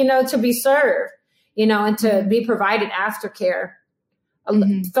 to be served, and to be provided aftercare.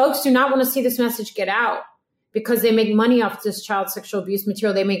 Folks do not want to see this message get out because they make money off this child sexual abuse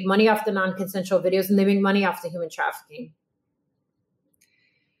material. They make money off the non-consensual videos, and they make money off the human trafficking.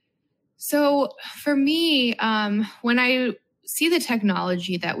 So for me, when I see the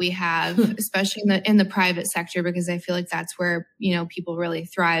technology that we have, especially in the private sector, because I feel like that's where, people really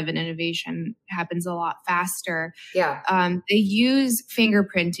thrive and innovation happens a lot faster. Yeah. They use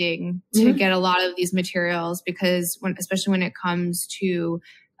fingerprinting to get a lot of these materials because especially when it comes to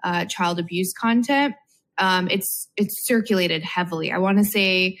child abuse content, it's circulated heavily. I want to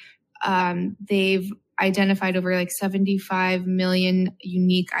say they've identified over 75 million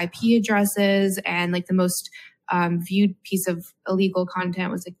unique IP addresses, and the most viewed piece of illegal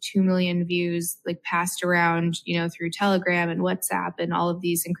content was 2 million views, passed around, through Telegram and WhatsApp and all of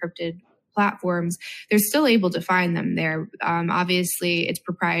these encrypted platforms, they're still able to find them there. Obviously, it's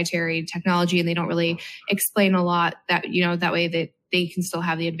proprietary technology, and they don't really explain a lot that way that they can still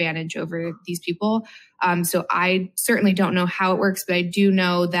have the advantage over these people. So I certainly don't know how it works, but I do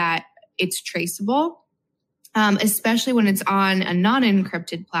know that it's traceable, especially when it's on a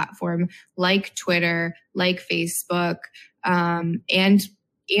non-encrypted platform like Twitter, like Facebook, and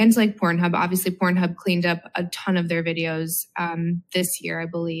like Pornhub. Obviously, Pornhub cleaned up a ton of their videos this year, I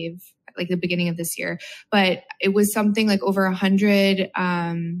believe, like the beginning of this year. But it was something like over 100.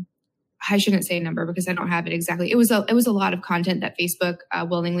 I shouldn't say a number because I don't have it exactly. It was a lot of content that Facebook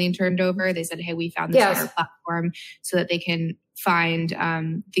willingly turned over. They said, "Hey, we found this on our platform," so that they can find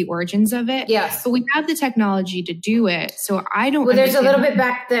the origins of it. Yes. But we have the technology to do it. So I don't. Well, there's a little bit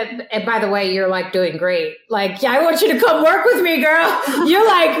back that, and by the way, you're like doing great. Like, yeah, I want you to come work with me, girl. You're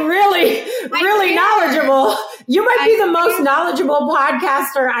like really knowledgeable. You might be the most knowledgeable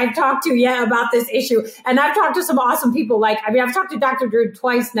podcaster I've talked to yet about this issue. And I've talked to some awesome people. Like, I mean, I've talked to Dr. Drew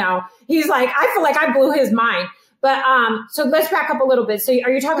twice now. He's like, I feel like I blew his mind. But so let's back up a little bit. So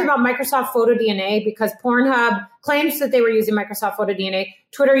are you talking about Microsoft Photo DNA? Because Pornhub claims that they were using Microsoft Photo DNA.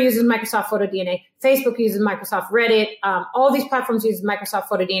 Twitter uses Microsoft Photo DNA. Facebook uses Microsoft Reddit. All these platforms use Microsoft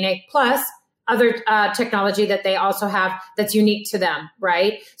Photo DNA, plus other technology that they also have that's unique to them,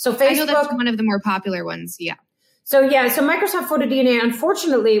 right? So Facebook, I know that's one of the more popular ones, yeah. So Microsoft Photo DNA,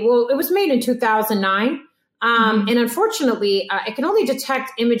 unfortunately, it was made in 2009. And unfortunately, it can only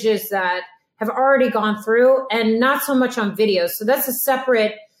detect images that have already gone through and not so much on videos. So that's a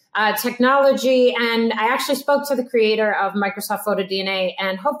separate technology. And I actually spoke to the creator of Microsoft Photo DNA,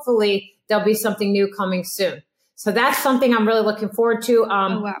 and hopefully there'll be something new coming soon. So that's something I'm really looking forward to.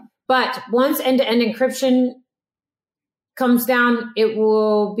 Wow. But once end-to-end encryption comes down, it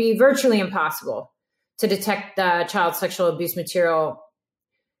will be virtually impossible to detect child sexual abuse material.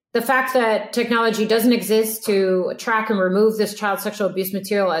 The fact that technology doesn't exist to track and remove this child sexual abuse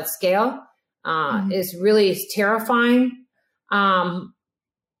material at scale is really terrifying. The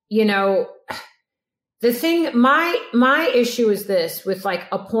thing, my issue is this with like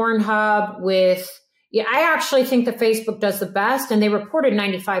a Pornhub I actually think that Facebook does the best, and they reported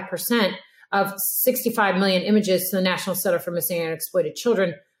 95% of 65 million images to the National Center for Missing and Exploited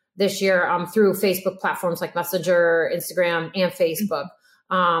Children this year through Facebook platforms like Messenger, Instagram, and Facebook.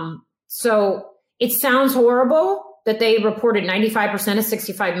 So it sounds horrible that they reported 95% of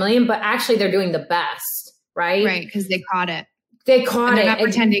 65 million, but actually they're doing the best, right? Right, because they caught it. They caught it. They're not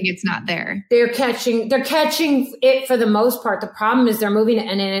pretending it's not there. They're catching it for the most part. The problem is they're moving to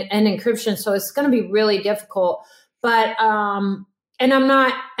end encryption, so it's going to be really difficult. But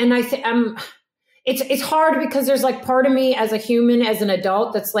it's hard because there's like part of me as a human, as an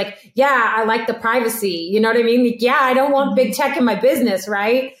adult, that's like, yeah, I like the privacy. You know what I mean? Like, yeah, I don't want big tech in my business,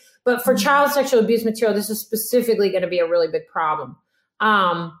 right? But for child sexual abuse material, this is specifically going to be a really big problem.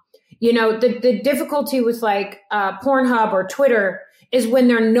 The difficulty with like Pornhub or Twitter is when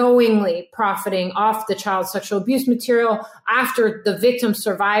they're knowingly profiting off the child sexual abuse material after the victim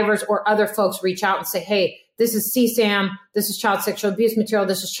survivors or other folks reach out and say, hey, this is CSAM, this is child sexual abuse material,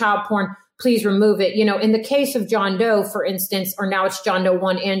 this is child porn, please remove it. In the case of John Doe, for instance, or now it's John Doe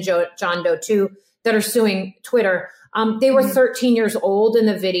 1 and John Doe 2 that are suing Twitter. They were 13 years old in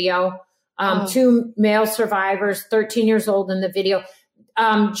the video. Two male survivors, 13 years old in the video.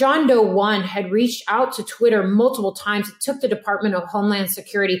 John Doe 1 had reached out to Twitter multiple times. It took the Department of Homeland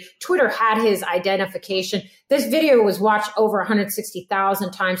Security. Twitter had his identification. This video was watched over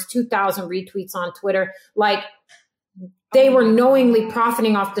 160,000 times, 2,000 retweets on Twitter. Like, they were knowingly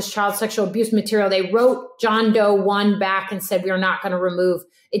profiting off this child sexual abuse material. They wrote John Doe 1 back and said, we are not going to remove.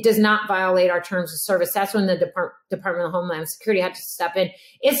 It does not violate our terms of service. That's when the Department of Homeland Security had to step in.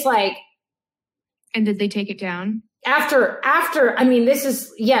 It's like. And did they take it down? After, I mean, this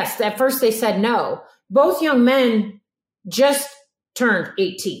is, yes, at first they said no. Both young men just turned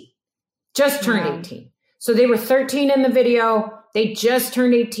 18. Just turned 18. So they were 13 in the video. They just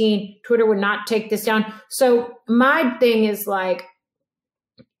turned 18. Twitter would not take this down. So my thing is like,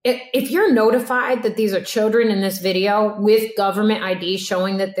 if you're notified that these are children in this video with government ID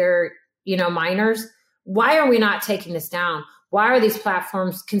showing that they're, minors, why are we not taking this down? Why are these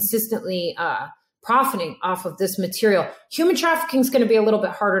platforms consistently profiting off of this material? Human trafficking is going to be a little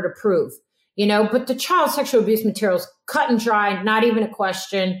bit harder to prove, but the child sexual abuse material is cut and dry, not even a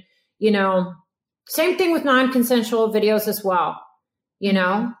question, Same thing with non-consensual videos as well,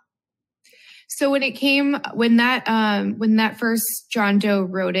 So when that first John Doe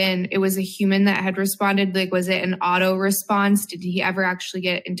wrote in, it was a human that had responded. Like, was it an auto response? Did he ever actually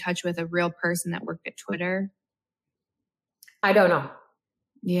get in touch with a real person that worked at Twitter? I don't know.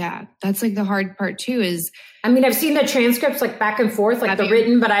 Yeah, that's like the hard part too is... I mean, I've seen the transcripts like back and forth, like the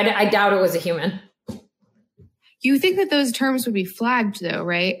written, but I doubt it was a human. You think that those terms would be flagged though,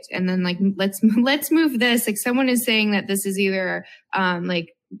 right? And then like, let's move this. Like someone is saying that this is either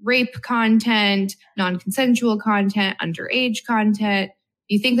like rape content, non-consensual content, underage content.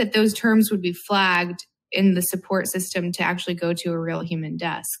 You think that those terms would be flagged in the support system to actually go to a real human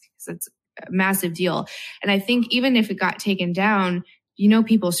desk? Because it's a massive deal. And I think even if it got taken down,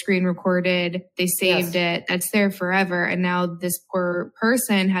 people screen recorded, they saved it, that's there forever. And now this poor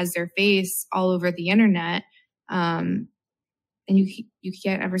person has their face all over the internet. And you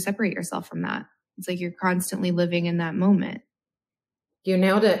can't ever separate yourself from that. It's like you're constantly living in that moment. You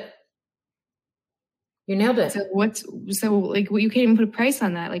nailed it. So like you can't even put a price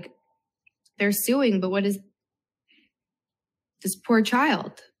on that. Like they're suing, but what is this poor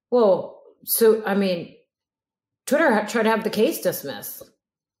child? Well, so, I mean, Twitter tried to have the case dismissed.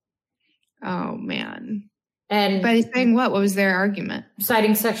 Oh, man. And by saying what? What was their argument?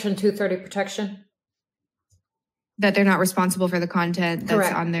 Citing Section 230 protection. That they're not responsible for the content that's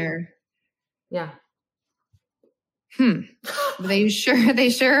Correct. On their... Yeah. They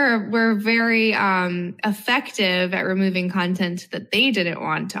sure were very effective at removing content that they didn't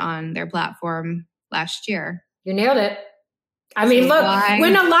want on their platform last year. You nailed it. I mean, look,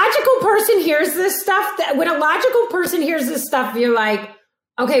 when a logical person hears this stuff, you're like,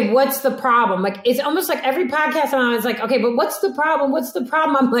 okay, what's the problem? Like, it's almost like every podcast I'm on is like, okay, but what's the problem? What's the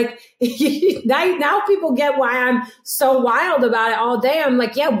problem? I'm like, now people get why I'm so wild about it all day. I'm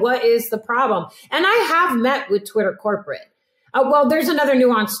like, yeah, what is the problem? And I have met with Twitter corporate. Well, there's another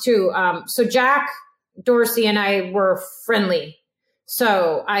nuance too. So Jack Dorsey and I were friendly.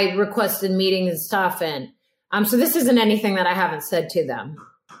 So I requested meetings and stuff. And so this isn't anything that I haven't said to them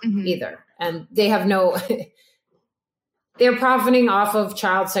either. And they have they're profiting off of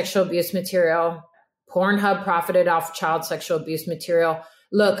child sexual abuse material. Pornhub profited off child sexual abuse material.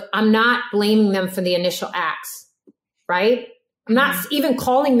 Look, I'm not blaming them for the initial acts, right? I'm not even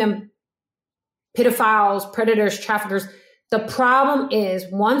calling them pedophiles, predators, traffickers. The problem is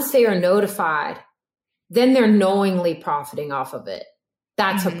once they are notified, then they're knowingly profiting off of it.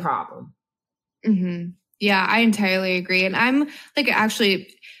 That's a problem. Yeah, I entirely agree. And I'm like,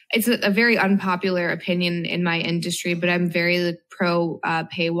 actually, it's a very unpopular opinion in my industry, but I'm very pro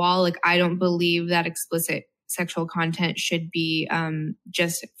paywall. Like, I don't believe that explicit sexual content should be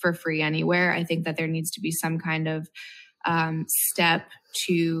just for free anywhere. I think that there needs to be some kind of step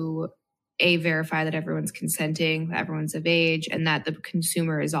to verify that everyone's consenting, that everyone's of age, and that the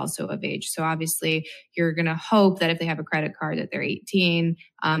consumer is also of age. So obviously you're going to hope that if they have a credit card that they're 18.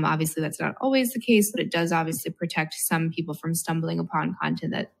 Obviously that's not always the case, but it does obviously protect some people from stumbling upon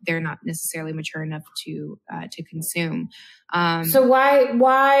content that they're not necessarily mature enough to consume. So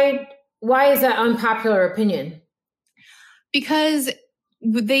why is that unpopular opinion? Because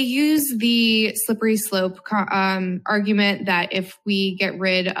they use the slippery slope argument that if we get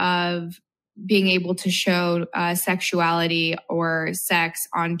rid of being able to show sexuality or sex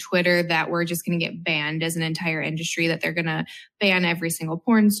on Twitter, that we're just going to get banned as an entire industry, that they're going to ban every single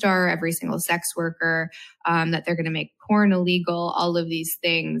porn star, every single sex worker, that they're going to make porn illegal, all of these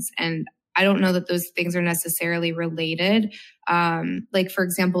things. And I don't know that those things are necessarily related. Like, for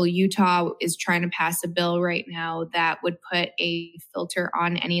example, Utah is trying to pass a bill right now that would put a filter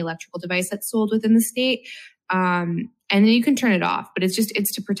on any electrical device that's sold within the state. And then you can turn it off, but it's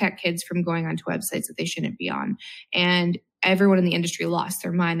to protect kids from going onto websites that they shouldn't be on. And everyone in the industry lost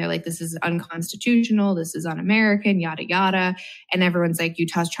their mind. They're like, this is unconstitutional. This is un-American, yada, yada. And everyone's like,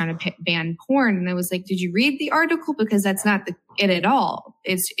 Utah's trying to ban porn. And I was like, did you read the article? Because that's not it at all.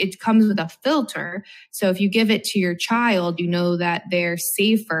 It comes with a filter. So if you give it to your child, you know that they're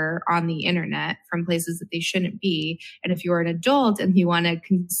safer on the internet from places that they shouldn't be. And if you're an adult and you want to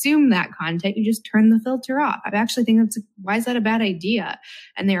consume that content, you just turn the filter off. I actually think why is that a bad idea?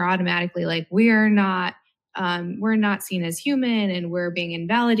 And they're automatically like, we're not seen as human and we're being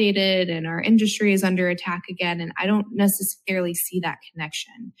invalidated and our industry is under attack again. And I don't necessarily see that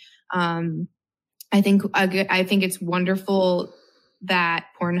connection. I think it's wonderful that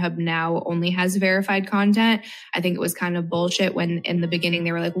Pornhub now only has verified content. I think it was kind of bullshit when in the beginning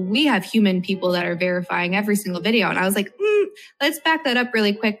they were like, we have human people that are verifying every single video. And I was like, let's back that up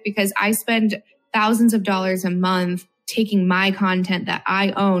really quick, because I spend thousands of dollars a month taking my content that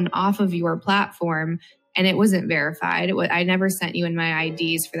I own off of your platform. And it wasn't verified. I never sent you in my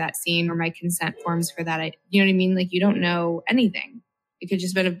IDs for that scene or my consent forms for that. You know what I mean? Like, you don't know anything. It could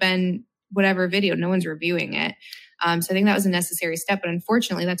just have been whatever video. No one's reviewing it. So I think that was a necessary step. But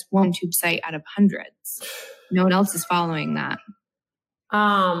unfortunately, that's one tube site out of hundreds. No one else is following that.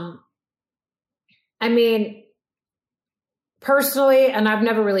 I mean, personally, and I've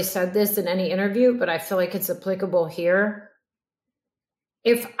never really said this in any interview, but I feel like it's applicable here.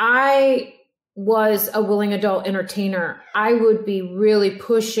 If I was a willing adult entertainer, I would be really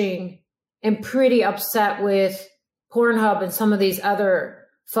pushing and pretty upset with Pornhub and some of these other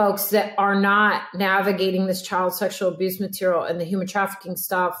folks that are not navigating this child sexual abuse material and the human trafficking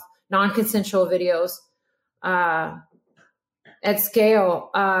stuff, non-consensual videos at scale,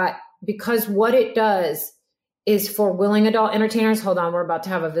 because what it does is for willing adult entertainers. Hold on, we're about to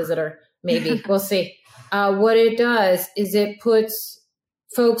have a visitor. Maybe we'll see. What it does is it puts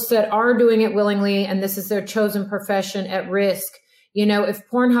folks that are doing it willingly, and this is their chosen profession, at risk. You know, if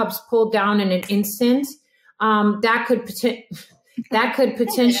Pornhub's pulled down in an instant, that could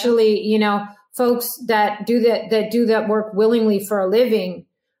potentially, you know, folks that do that work willingly for a living,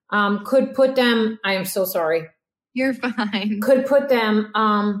 could put them. I am so sorry. You're fine. Could put them,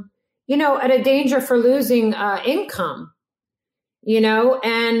 you know, at a danger for losing income. You know,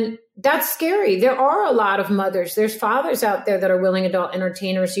 and that's scary. There are a lot of mothers. There's fathers out there that are willing adult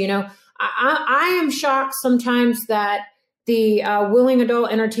entertainers. You know, I am shocked sometimes that the willing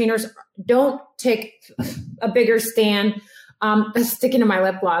adult entertainers don't take a bigger stand. Sticking to my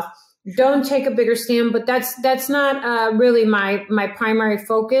lip gloss. Don't take a bigger stand, but that's not really my primary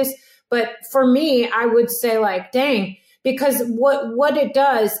focus. But for me, I would say, like, dang, because what it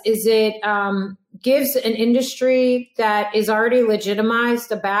does is it gives an industry that is already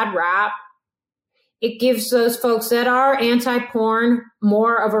legitimized a bad rap. It gives those folks that are anti-porn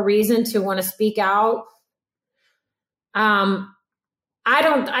more of a reason to want to speak out. I'm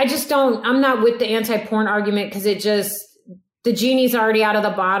not with the anti-porn argument because the genie's already out of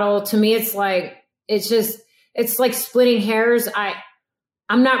the bottle. To me, it's like splitting hairs.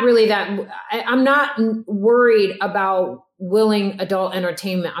 I'm not really I'm not worried about willing adult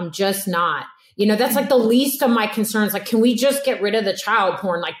entertainment. I'm just not. You know, that's like the least of my concerns. Like, can we just get rid of the child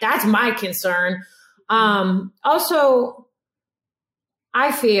porn? Like, that's my concern. Also,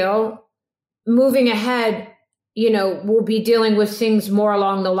 I feel moving ahead, you know, we'll be dealing with things more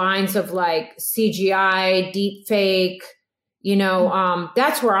along the lines of like CGI, deep fake, you know,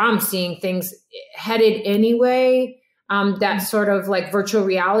 that's where I'm seeing things headed anyway. That sort of like virtual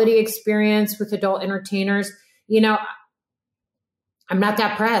reality experience with adult entertainers, you know, I'm not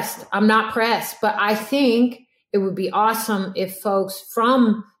that pressed. I'm not pressed, but I think it would be awesome if folks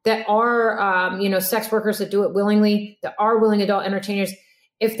that are, you know, sex workers that do it willingly, that are willing adult entertainers,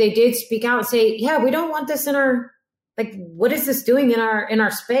 if they did speak out and say, yeah, we don't want this in our, like, what is this doing in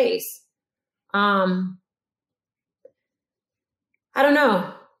our space? I don't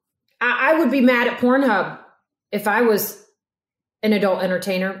know. I would be mad at Pornhub if I was an adult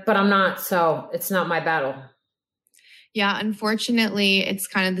entertainer, but I'm not. So it's not my battle. Yeah, unfortunately, it's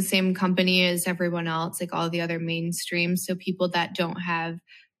kind of the same company as everyone else, like all the other mainstream. So people that don't have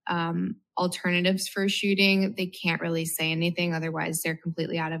alternatives for shooting, they can't really say anything. Otherwise, they're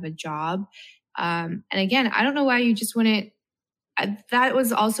completely out of a job. And again, I don't know why you just wouldn't. That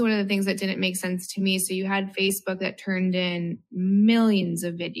was also one of the things that didn't make sense to me. So you had Facebook that turned in millions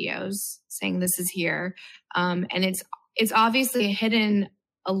of videos saying this is here. And it's obviously hidden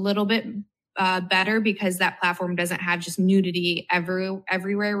a little bit better because that platform doesn't have just nudity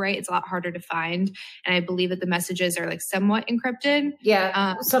everywhere, right? It's a lot harder to find. And I believe that the messages are like somewhat encrypted.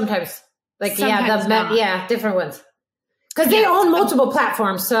 Yeah, sometimes. Like, sometimes different ones. Because they own multiple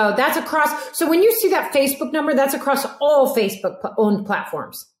platforms. So that's across. So when you see that Facebook number, that's across all Facebook owned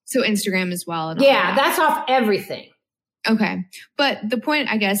platforms. So Instagram as well. Yeah, that's off everything. Okay. But the point,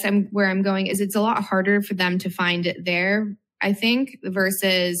 I guess, where I'm going is it's a lot harder for them to find it there, I think,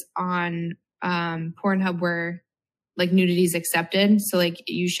 versus on Pornhub where like nudity is accepted. So like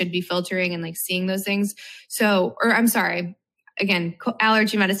you should be filtering and like seeing those things. So, or I'm sorry. Again,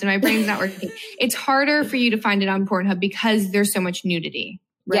 allergy medicine, my brain's not working. It's harder for you to find it on Pornhub because there's so much nudity,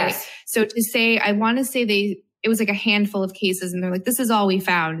 right? Yes. So to say, I want to say it was like a handful of cases and they're like, this is all we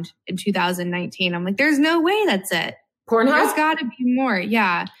found in 2019. I'm like, there's no way that's it. Pornhub? There's got to be more.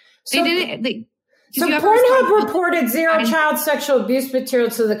 Yeah. So Pornhub reported zero child sexual abuse material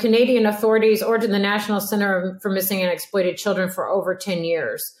to the Canadian authorities or to the National Center for Missing and Exploited Children for over 10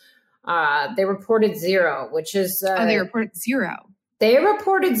 years. They reported zero, which is... they reported zero. They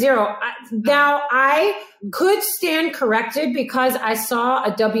reported zero. Now, I could stand corrected because I saw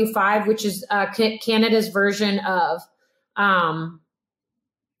a W5, which is Canada's version of...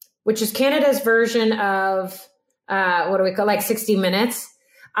 what do we call, like 60 Minutes.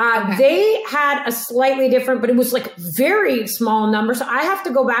 They had a slightly different, but it was like very small numbers. So I have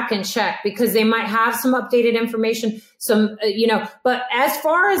to go back and check because they might have some updated information, but as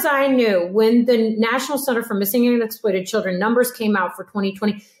far as I knew, when the National Center for Missing and Exploited Children numbers came out for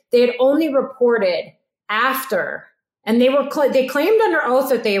 2020, they had only reported after, and they claimed under oath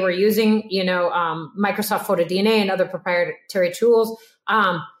that they were using, Microsoft PhotoDNA and other proprietary tools.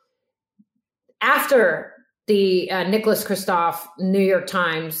 After the Nicholas Kristof New York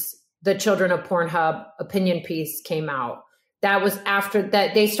Times, the Children of Pornhub opinion piece came out. That was after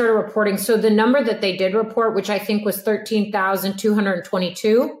that they started reporting. So the number that they did report, which I think was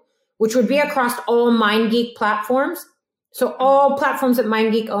 13,222, which would be across all MindGeek platforms. So all platforms that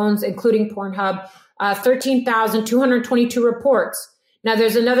MindGeek owns, including Pornhub, 13,222 reports. Now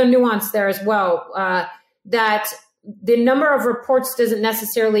there's another nuance there as well, that the number of reports doesn't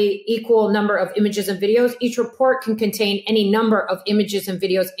necessarily equal number of images and videos. Each report can contain any number of images and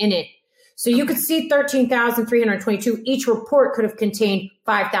videos in it. So you could see 13,322. Each report could have contained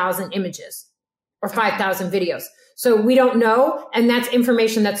 5,000 images or 5,000 videos. So we don't know. And that's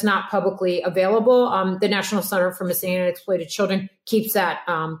information that's not publicly available. The National Center for Missing and Exploited Children keeps that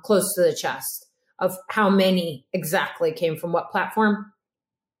close to the chest of how many exactly came from what platform.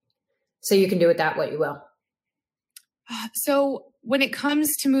 So you can do with that what you will. So when it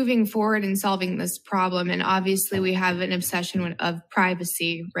comes to moving forward and solving this problem, and obviously we have an obsession of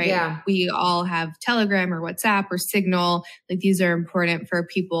privacy, right? Yeah. We all have Telegram or WhatsApp or Signal. Like these are important for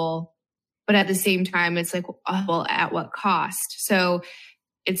people, but at the same time, it's like, well, at what cost? So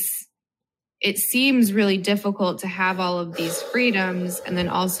it seems really difficult to have all of these freedoms and then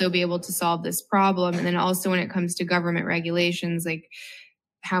also be able to solve this problem. And then also when it comes to government regulations, like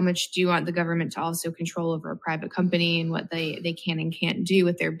how much do you want the government to also control over a private company and what they can and can't do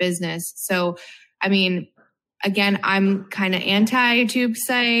with their business? So, I mean, again, I'm kind of anti-tube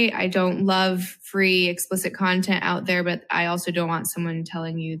site. I don't love free explicit content out there, but I also don't want someone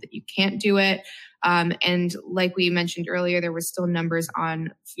telling you that you can't do it. And like we mentioned earlier, there were still numbers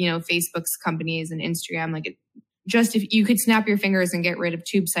on, Facebook's companies and Instagram. Like just if you could snap your fingers and get rid of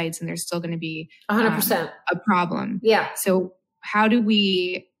tube sites and there's still going to be 100% a problem. Yeah. So how do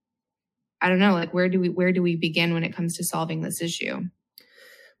we, I don't know, like where do we begin when it comes to solving this issue?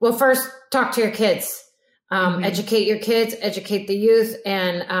 Well, first talk to your kids, educate your kids, educate the youth,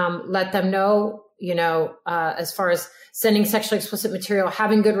 and let them know, as far as sending sexually explicit material,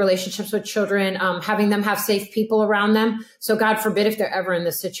 having good relationships with children, having them have safe people around them. So God forbid if they're ever in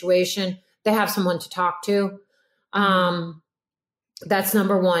this situation, they have someone to talk to. That's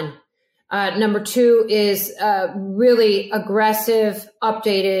number one. Number two is really aggressive,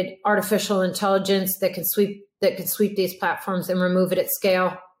 updated artificial intelligence that can sweep these platforms and remove it at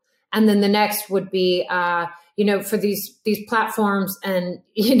scale. And then the next would be, for these platforms and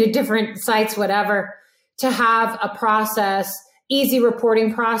different sites, whatever, to have a process, easy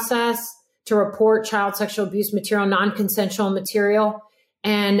reporting process to report child sexual abuse material, non-consensual material.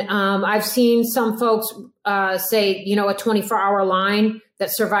 And I've seen some folks say, a 24-hour line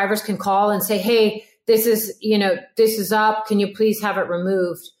that survivors can call and say, hey, this is up. Can you please have it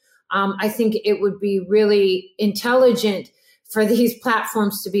removed? I think it would be really intelligent for these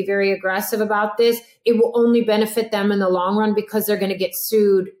platforms to be very aggressive about this. It will only benefit them in the long run because they're going to get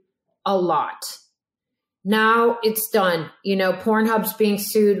sued a lot. Now it's done. Pornhub's being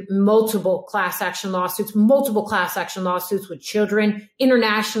sued, multiple class action lawsuits with children,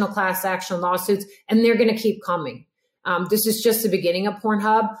 international class action lawsuits, and they're going to keep coming. This is just the beginning of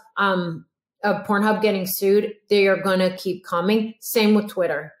Pornhub, getting sued. They are going to keep coming. Same with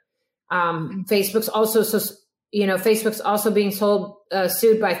Twitter. Facebook's also being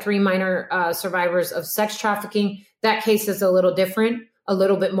sued by 3 minor survivors of sex trafficking. That case is a little different.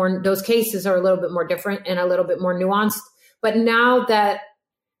 Those cases are a little bit more different and a little bit more nuanced. But now that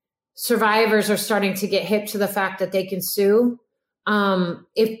survivors are starting to get hip to the fact that they can sue,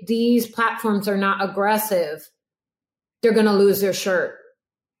 if these platforms are not aggressive, they're going to lose their shirt.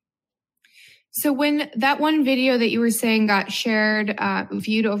 So when that one video that you were saying got shared,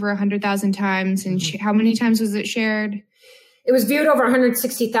 viewed over 100,000 times, and how many times was it shared? It was viewed over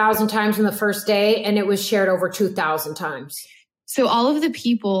 160,000 times in the first day, and it was shared over 2,000 times. So all of the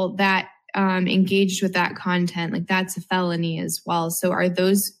people that engaged with that content, like that's a felony as well. So are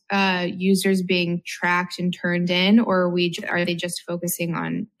those users being tracked and turned in, or are they just focusing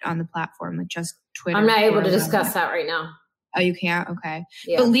on the platform, like just Twitter? I'm not able to discuss that right now. Oh, you can't? Okay.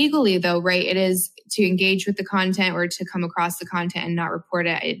 Yeah. But legally though, right, it is to engage with the content or to come across the content and not report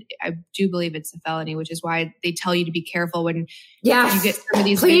it. I do believe it's a felony, which is why they tell you to be careful when you get some of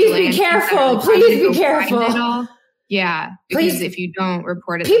these. Please be careful. Please be careful. Yeah. Because if you don't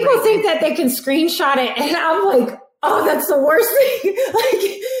report it. People think that they can screenshot it. And I'm like, oh, that's the worst thing. Like,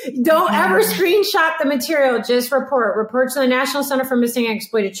 don't ever screenshot the material. Just report. Report to the National Center for Missing and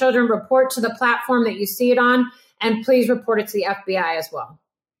Exploited Children. Report to the platform that you see it on. And please report it to the FBI as well.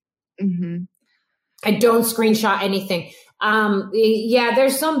 Mm-hmm. I don't screenshot anything. Yeah,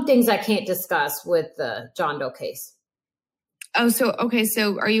 there's some things I can't discuss with the John Doe case. Oh, so, okay.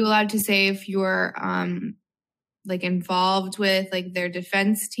 So are you allowed to say if you're, like involved with like their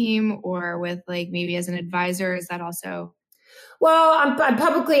defense team or with like maybe as an advisor? Is that also? Well, I'm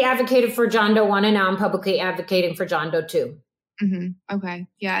publicly advocated for John Doe 1 and now I'm publicly advocating for John Doe 2. Mm-hmm. Okay.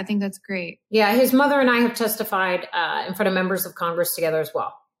 Yeah, I think that's great. Yeah, his mother and I have testified in front of members of Congress together as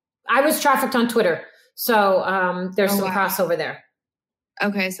well. I was trafficked on Twitter, so there's some crossover there.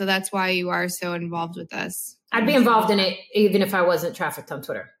 Okay, so that's why you are so involved with this. I'd be involved in it even if I wasn't trafficked on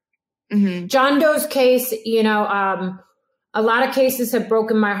Twitter. Mm-hmm. John Doe's case, you know, a lot of cases have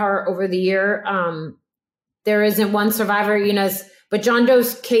broken my heart over the year. There isn't one survivor, you know, but John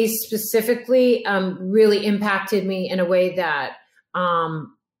Doe's case specifically really impacted me in a way that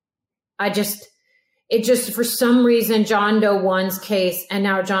it just for some reason, John Doe 1's case and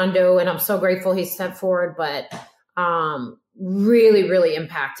now John Doe, and I'm so grateful he stepped forward, but really, really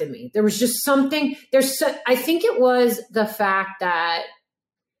impacted me. There was just something, I think it was the fact that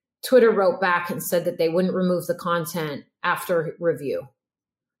Twitter wrote back and said that they wouldn't remove the content after review.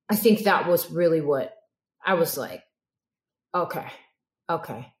 I think that was really what I was like, okay,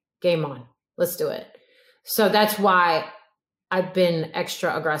 game on, let's do it. So that's why I've been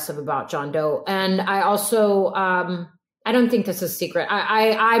extra aggressive about John Doe. And I also, I don't think this is a secret.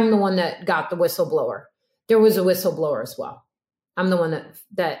 I'm the one that got the whistleblower. There was a whistleblower as well. I'm the one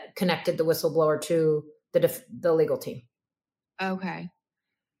that connected the whistleblower to the legal team. Okay.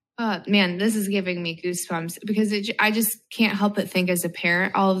 Man, this is giving me goosebumps because I just can't help but think as a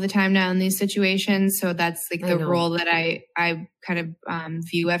parent all of the time now in these situations. So that's like the role that I kind of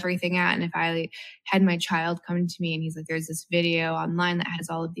view everything at. And if I had my child come to me and he's like, there's this video online that has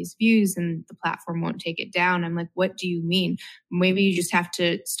all of these views and the platform won't take it down. I'm like, what do you mean? Maybe you just have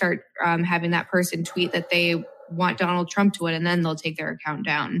to start having that person tweet that they want Donald Trump to win and then they'll take their account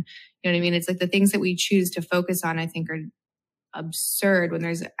down. You know what I mean? It's like the things that we choose to focus on, I think, are absurd when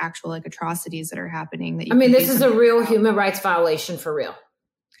there's actual like atrocities that are happening. This is a real human rights violation for real.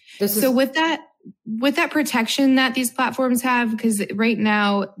 With that protection that these platforms have, because right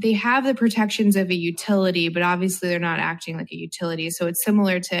now they have the protections of a utility, but obviously they're not acting like a utility. So it's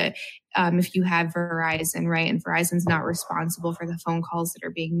similar to if you have Verizon, right? And Verizon's not responsible for the phone calls that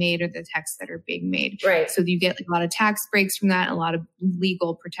are being made or the texts that are being made. Right. So you get like a lot of tax breaks from that, a lot of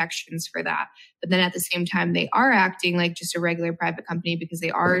legal protections for that. But then at the same time, they are acting like just a regular private company because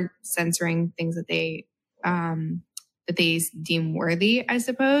they are censoring things that they deem worthy, I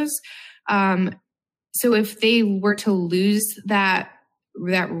suppose. So if they were to lose that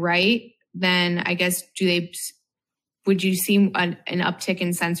right, then I guess would you see an uptick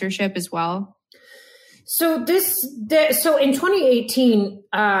in censorship as well? So in 2018,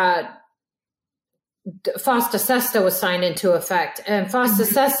 FOSTA SESTA was signed into effect, and FOSTA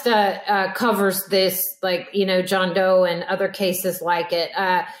SESTA covers this, like, you know, John Doe and other cases like it.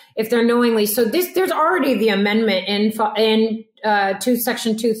 If they're knowingly, so there's already the amendment to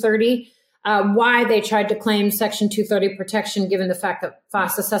Section 230. Why they tried to claim Section 230 protection, given the fact that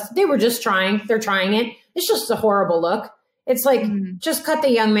FOSTA SESTA, they're trying it. It's just a horrible look. It's like, just cut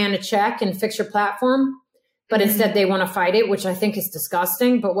the young man a check and fix your platform. But instead they want to fight it, which I think is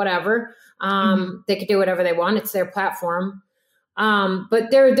disgusting, but whatever. They could do whatever they want. It's their platform.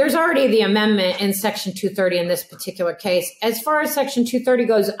 But there's already the amendment in Section 230 in this particular case. As far as Section 230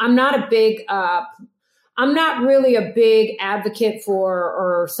 goes, I'm not really a big advocate for,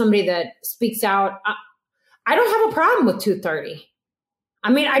 or somebody that speaks out. I don't have a problem with 230.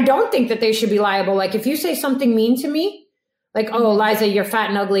 I mean, I don't think that they should be liable. Like, if you say something mean to me, like, oh, Eliza, you're fat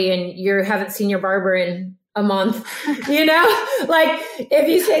and ugly and you haven't seen your barber in a month, you know, like, if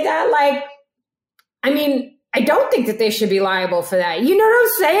you say that, like, I mean, I don't think that they should be liable for that. You know what I'm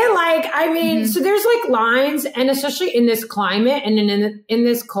saying? Like, I mean, so there's like lines, and especially in this climate and in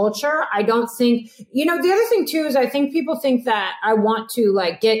this culture, I don't think, you know, the other thing too, is I think people think that I want to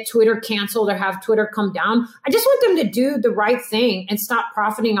like get Twitter canceled or have Twitter come down. I just want them to do the right thing and stop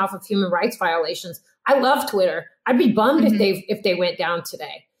profiting off of human rights violations. I love Twitter. I'd be bummed if they went down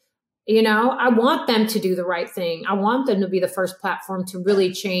today. You know, I want them to do the right thing. I want them to be the first platform to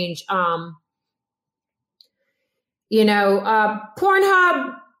really change, Pornhub,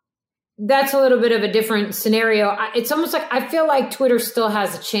 that's a little bit of a different scenario. It's almost like, I feel like Twitter still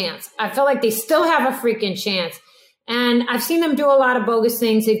has a chance. I feel like they still have a freaking chance. And I've seen them do a lot of bogus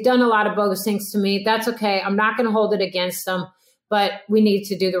things. They've done a lot of bogus things to me. That's okay. I'm not going to hold it against them, but we need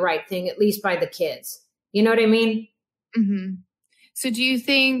to do the right thing, at least by the kids. You know what I mean? Mm-hmm. So do you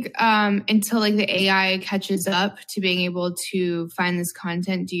think until like the AI catches up to being able to find this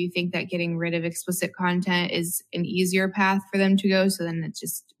content, do you think that getting rid of explicit content is an easier path for them to go? So then it's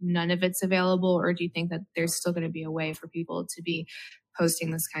just none of it's available? Or do you think that there's still going to be a way for people to be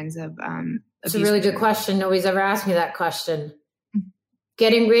posting this kinds of It's a really good question. Nobody's ever asked me that question.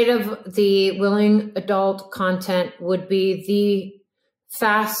 Getting rid of the willing adult content would be the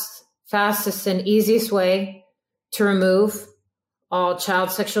fastest and easiest way to remove all child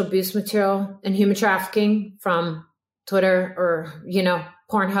sexual abuse material and human trafficking from Twitter or,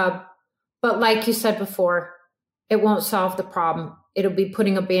 Pornhub. But like you said before, it won't solve the problem. It'll be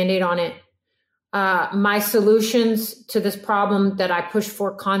putting a Band-Aid on it. My solutions to this problem that I push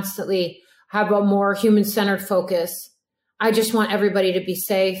for constantly have a more human-centered focus. I just want everybody to be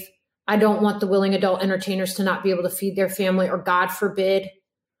safe. I don't want the willing adult entertainers to not be able to feed their family, or God forbid.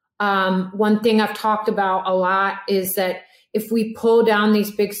 One thing I've talked about a lot is that if we pull down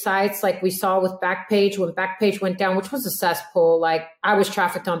these big sites, like we saw with Backpage, when Backpage went down, which was a cesspool, like I was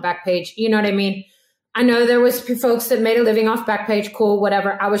trafficked on Backpage. You know what I mean? I know there was folks that made a living off Backpage. Cool,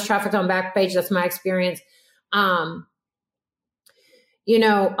 whatever. I was trafficked on Backpage. That's my experience.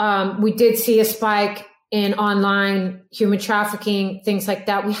 We did see a spike in online human trafficking, things like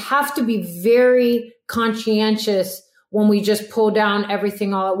that. We have to be very conscientious when we just pull down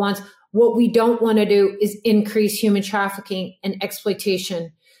everything all at once. What we don't want to do is increase human trafficking and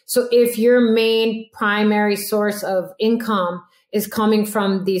exploitation. So if your main primary source of income is coming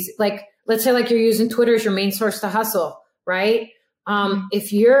from these, like, let's say like you're using Twitter as your main source to hustle, right?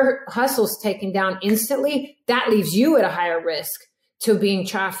 If your hustle's taken down instantly, that leaves you at a higher risk to being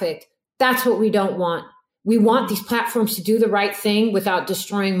trafficked. That's what we don't want. We want these platforms to do the right thing without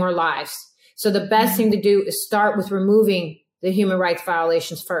destroying more lives. So the best thing to do is start with removing the human rights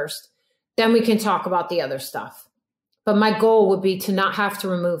violations first. Then we can talk about the other stuff. But my goal would be to not have to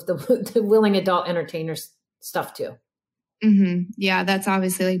remove the willing adult entertainers stuff too. Mm-hmm. Yeah, that's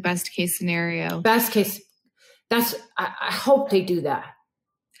obviously like best case scenario. Best case. I hope they do that.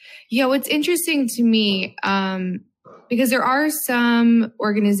 Yeah, what's interesting to me, because there are some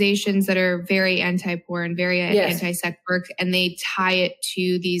organizations that are very anti-porn, very anti-sex work, and they tie it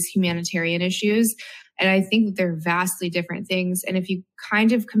to these humanitarian issues. And I think they're vastly different things. And if you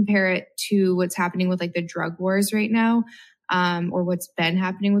kind of compare it to what's happening with like the drug wars right now, or what's been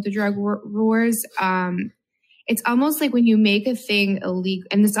happening with the drug wars, it's almost like when you make a thing illegal,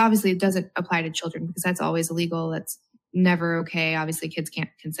 and this obviously doesn't apply to children because that's always illegal. That's never okay. Obviously kids can't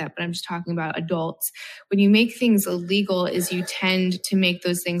consent, but I'm just talking about adults. When you make things illegal is you tend to make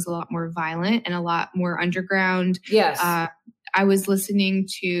those things a lot more violent and a lot more underground. Yes. I was listening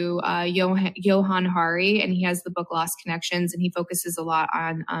to Johan Hari, and he has the book Lost Connections, and he focuses a lot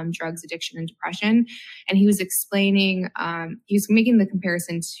on drugs, addiction, and depression. And he was explaining, he was making the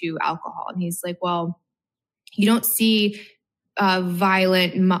comparison to alcohol. And he's like, well, you don't see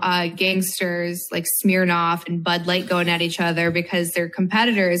violent gangsters like Smirnoff and Bud Light going at each other because they're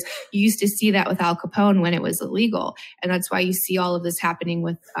competitors. You used to see that with Al Capone when it was illegal. And that's why you see all of this happening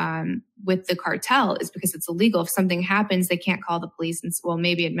with the cartel, is because it's illegal. If something happens, they can't call the police. And well,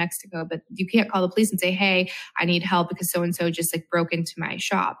 maybe in Mexico, but you can't call the police and say, hey, I need help because so-and-so just like broke into my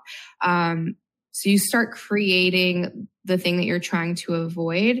shop. So you start creating the thing that you're trying to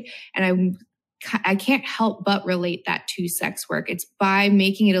avoid. And I can't help but relate that to sex work. It's by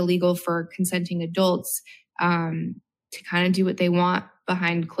making it illegal for consenting adults to kind of do what they want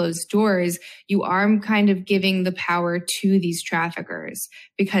behind closed doors. You are kind of giving the power to these traffickers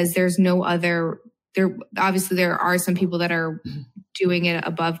because there's no other. Obviously, there are some people that are doing it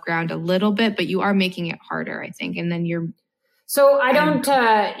above ground a little bit, but you are making it harder, I think. And then you're. So I don't.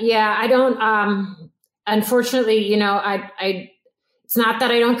 I don't. Unfortunately, I. It's not that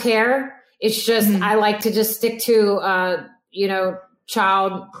I don't care. It's just, I like to just stick to,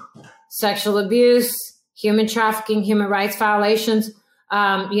 child sexual abuse, human trafficking, human rights violations.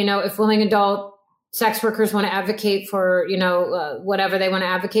 If willing adult sex workers want to advocate for, whatever they want to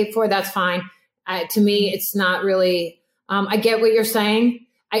advocate for, that's fine. To me, it's not really, I get what you're saying.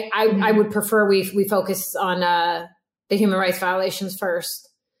 I would prefer we focus on the human rights violations first.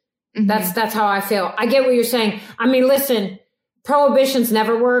 Mm-hmm. That's how I feel. I get what you're saying. I mean, listen, prohibition's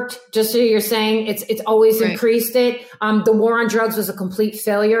never worked. Just so you're saying, it's always increased it. The war on drugs was a complete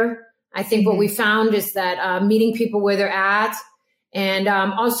failure. I think what we found is that meeting people where they're at, and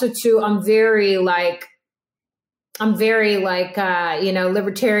also too, I'm very I'm very like,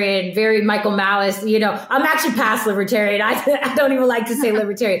 libertarian, very Michael Malice, I'm actually past libertarian. I don't even like to say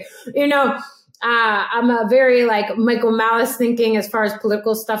libertarian, I'm a very like Michael Malice thinking as far as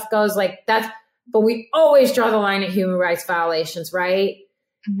political stuff goes, but we always draw the line at human rights violations, right?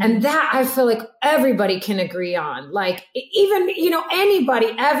 Mm-hmm. And that I feel like everybody can agree on, like even,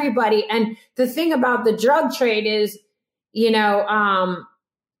 anybody, everybody. And the thing about the drug trade is, we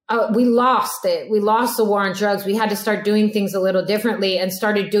lost it. We lost the war on drugs. We had to start doing things a little differently and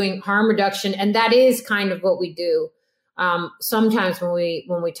started doing harm reduction. And that is kind of what we do sometimes when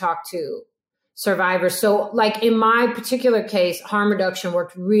we talk to survivors. So like in my particular case, harm reduction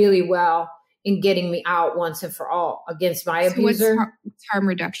worked really well in getting me out once and for all against my abuser. What's harm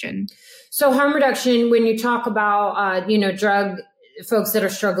reduction? So harm reduction, when you talk about, drug folks that are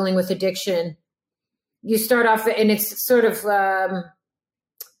struggling with addiction, you start off and it's sort of, I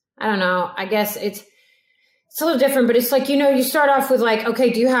don't know, I guess it's a little different, but it's like, you start off with like,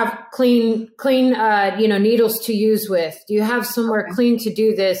 okay, do you have clean, needles to use with? Do you have somewhere clean to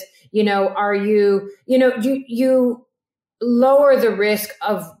do this? Are you, you lower the risk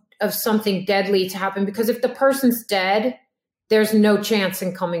of something deadly to happen, because if the person's dead, there's no chance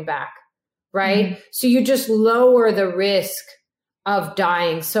in coming back. Right. Mm-hmm. So you just lower the risk of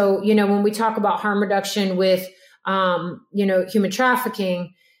dying. So, when we talk about harm reduction with, human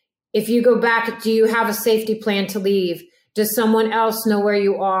trafficking, if you go back, do you have a safety plan to leave? Does someone else know where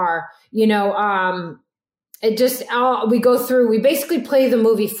you are? We go through, we basically play the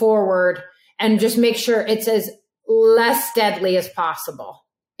movie forward and just make sure it's as less deadly as possible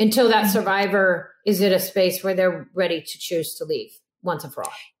until that survivor is at a space where they're ready to choose to leave once and for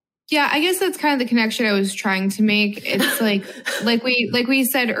all. Yeah, I guess that's kind of the connection I was trying to make. It's like we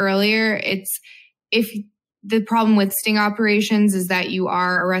said earlier, it's if the problem with sting operations is that you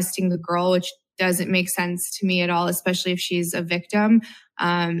are arresting the girl, which doesn't make sense to me at all, especially if she's a victim.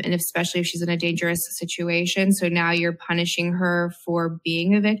 And especially if she's in a dangerous situation. So now you're punishing her for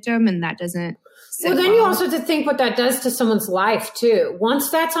being a victim, and that doesn't sit then you also have to think what that does to someone's life too. Once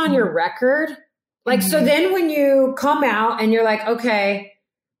that's on your record, so then when you come out and you're like, okay,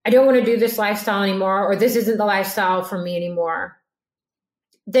 I don't want to do this lifestyle anymore, or this isn't the lifestyle for me anymore.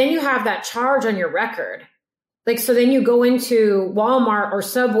 Then you have that charge on your record. So then you go into Walmart or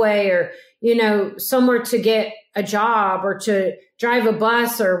Subway or, somewhere to get a job or to drive a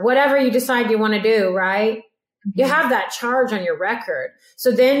bus or whatever you decide you want to do, right? Mm-hmm. You have that charge on your record.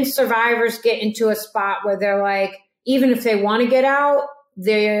 So then survivors get into a spot where they're like, even if they want to get out,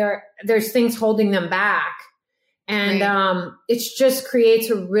 there's things holding them back. And it just creates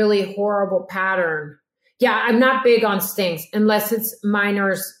a really horrible pattern. Yeah, I'm not big on stings unless it's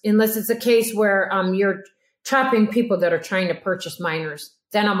minors, unless it's a case where you're trapping people that are trying to purchase minors.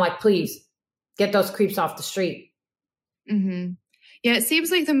 Then I'm like, please get those creeps off the street. Mm-hmm. Yeah, it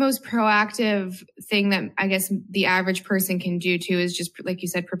seems like the most proactive thing that I guess the average person can do too is just, like you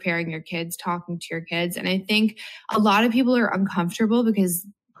said, preparing your kids, talking to your kids. And I think a lot of people are uncomfortable because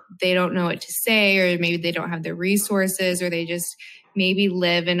they don't know what to say, or maybe they don't have the resources, or they just maybe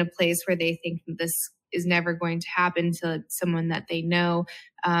live in a place where they think this is never going to happen to someone that they know.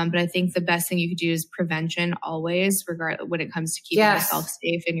 But I think the best thing you could do is prevention always, regardless when it comes to keeping yourself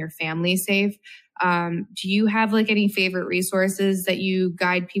safe and your family safe. Do you have any favorite resources that you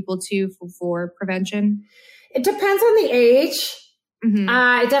guide people to for prevention? It depends on the age.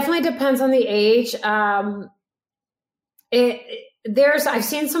 Mm-hmm. It definitely depends on the age. I've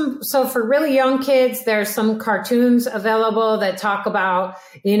seen so for really young kids, there's some cartoons available that talk about,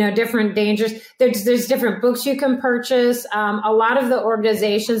 different dangers. There's different books you can purchase. A lot of the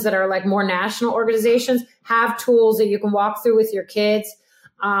organizations that are more national organizations have tools that you can walk through with your kids.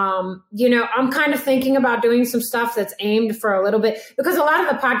 I'm kind of thinking about doing some stuff that's aimed for a little bit, because a lot of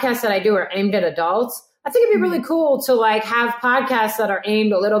the podcasts that I do are aimed at adults. I think it'd be really cool to have podcasts that are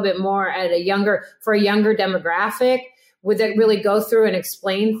aimed a little bit more at a younger demographic, would that really go through and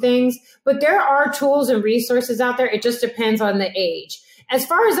explain things. But there are tools and resources out there. It just depends on the age. As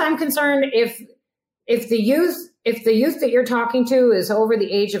far as I'm concerned, if the youth that you're talking to is over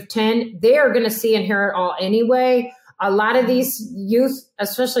the age of 10, they are going to see and hear it all anyway. A lot of these youth,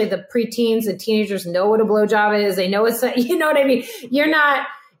 especially the preteens and teenagers, know what a blowjob is. They know it's, you know what I mean?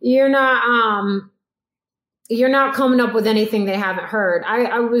 You're not coming up with anything they haven't heard.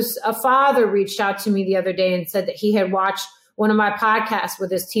 A father reached out to me the other day and said that he had watched one of my podcasts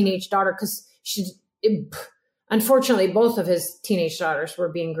with his teenage daughter, because unfortunately, both of his teenage daughters were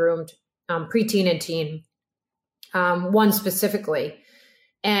being groomed, preteen and teen, one specifically.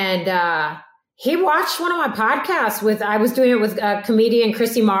 And he watched one of my podcasts I was doing it with comedian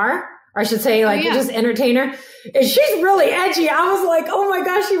Chrissy Marr or I should say like just entertainer. And she's really edgy. I was like, oh my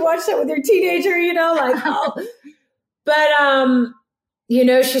gosh, you watched that with your teenager, like, oh. But,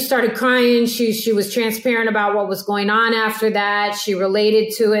 she started crying. She was transparent about what was going on after that. She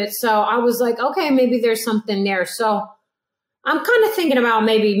related to it. So I was like, okay, maybe there's something there. So I'm kind of thinking about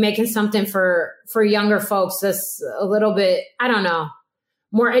maybe making something for younger folks that's a little bit, I don't know,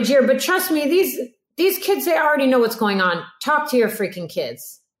 more edgier. But trust me, these kids, they already know what's going on. Talk to your freaking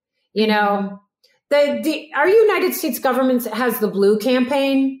kids. Our United States government has the Bleu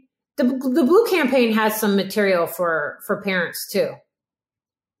campaign. The Bleu campaign has some material for parents too.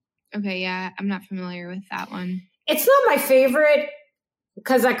 Okay, yeah, I'm not familiar with that one. It's not my favorite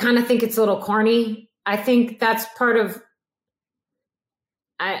because I kind of think it's a little corny. I think that's part of,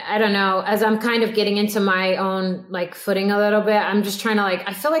 I don't know, as I'm kind of getting into my own like footing a little bit, I'm just trying to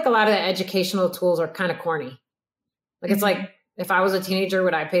I feel like a lot of the educational tools are kind of corny. Like, it's like, if I was a teenager,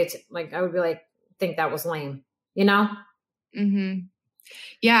 would I I would be like, think that was lame, Mm-hmm.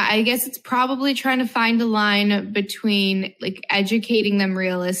 Yeah, I guess it's probably trying to find a line between like educating them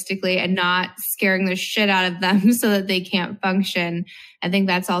realistically and not scaring the shit out of them so that they can't function. I think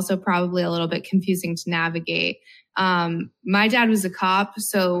that's also probably a little bit confusing to navigate. My dad was a cop,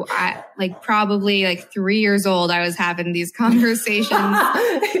 so I probably 3 years old, I was having these conversations. He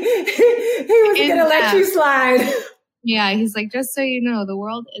was going to let you slide. Yeah, he's like, just so you know, the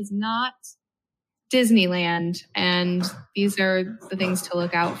world is not Disneyland, and these are the things to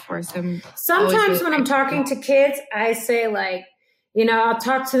look out for. Sometimes when I'm talking to kids, I say I'll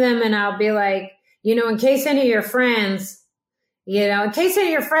talk to them and I'll be like, in case any of your friends, say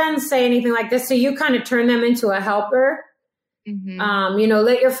anything like this, so you kind of turn them into a helper. Mm-hmm.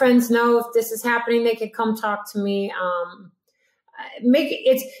 Let your friends know if this is happening, they could come talk to me.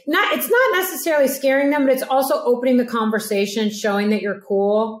 It's not necessarily scaring them, but it's also opening the conversation, showing that you're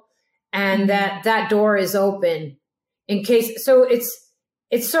cool. And that door is open in case. So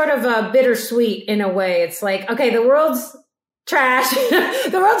it's sort of a bittersweet in a way. It's like, okay, the world's trash.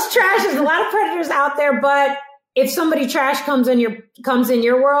 The world's trash. There's a lot of predators out there, but if somebody trash comes in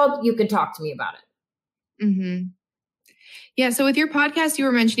your world, you can talk to me about it. Mm-hmm. Yeah. So with your podcast, you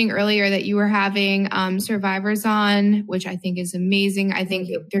were mentioning earlier that you were having survivors on, which I think is amazing. I think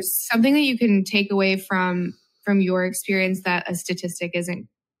there's something that you can take away from your experience that a statistic isn't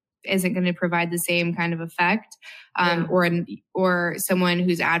going to provide the same kind of effect, or someone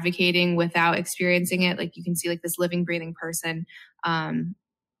who's advocating without experiencing it. Like, you can see like this living, breathing person. And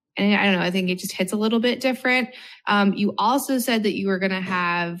I don't know, I think it just hits a little bit different. You also said that you were going to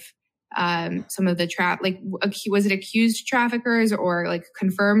have some of the was it accused traffickers or like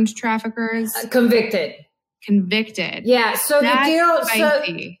confirmed traffickers? Convicted. Yeah. So that's the deal.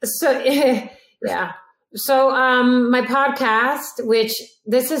 spicy. So yeah. So, my podcast, which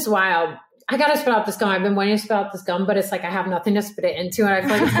this is wild. I got to spit out this gum. I've been wanting to spit out this gum, but it's like, I have nothing to spit it into. And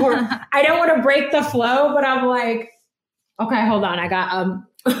I feel like I don't want to break the flow, but I'm like, okay, hold on. I got,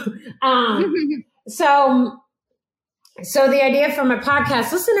 so the idea for my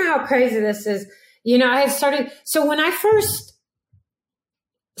podcast, listen to how crazy this is. I had started, so when I first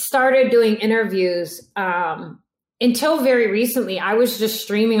started doing interviews, until very recently, I was just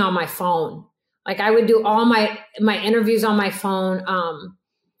streaming on my phone. Like, I would do all my interviews on my phone,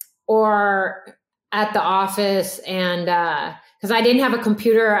 or at the office. And, cause I didn't have a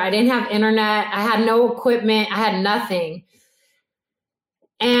computer. I didn't have internet. I had no equipment. I had nothing.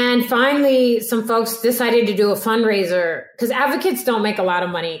 And finally some folks decided to do a fundraiser, cause advocates don't make a lot of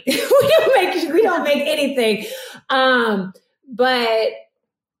money. we don't make anything. But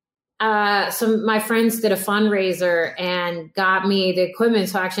my friends did a fundraiser and got me the equipment.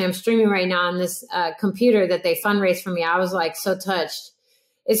 So actually I'm streaming right now on this computer that they fundraised for me. I was like so touched.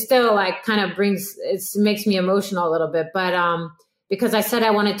 It still like kind of makes me emotional a little bit, but because I said I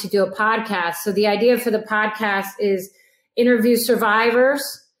wanted to do a podcast. So the idea for the podcast is interview survivors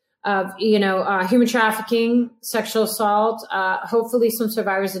of, human trafficking, sexual assault, hopefully some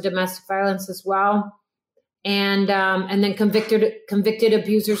survivors of domestic violence as well. And then convicted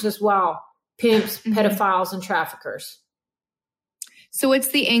abusers as well, pimps, pedophiles, and traffickers. So what's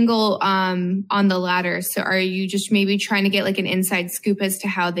the angle on the latter? So are you just maybe trying to get like an inside scoop as to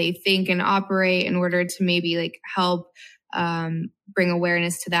how they think and operate in order to maybe like help bring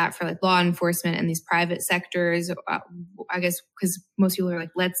awareness to that for like law enforcement and these private sectors? I guess because most people are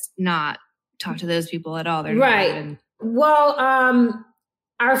like, let's not talk to those people at all. They're right. Well,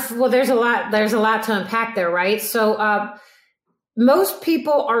 there's a lot to unpack there, right? So, most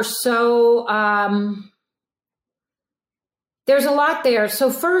people are so, there's a lot there. So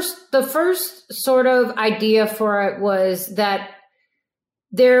the first sort of idea for it was that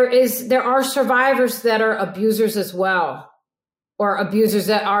there are survivors that are abusers as well, or abusers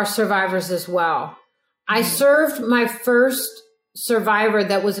that are survivors as well. I served my first survivor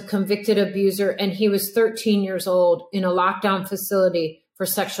that was a convicted abuser, and he was 13 years old in a lockdown facility for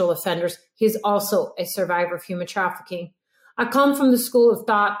sexual offenders. He's also a survivor of human trafficking. I come from the school of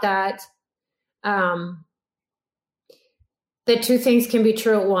thought that that two things can be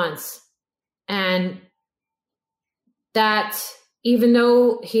true at once, and that even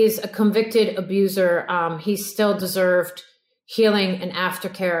though he's a convicted abuser, he still deserved healing and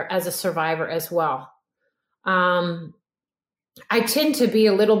aftercare as a survivor as well. I tend to be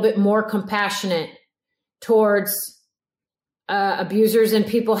a little bit more compassionate towards abusers, and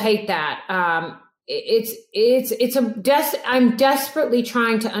people hate that. I'm desperately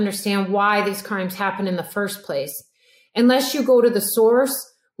trying to understand why these crimes happen in the first place. Unless you go to the source,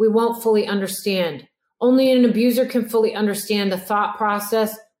 we won't fully understand. Only an abuser can fully understand the thought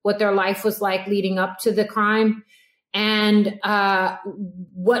process, what their life was like leading up to the crime, and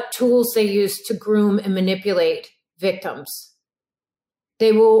what tools they use to groom and manipulate victims.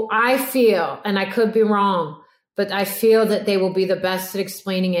 They will, I feel, and I could be wrong, but I feel that they will be the best at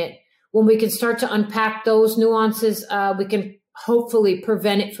explaining it. When we can start to unpack those nuances, we can hopefully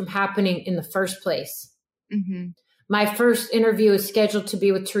prevent it from happening in the first place. Mm-hmm. My first interview is scheduled to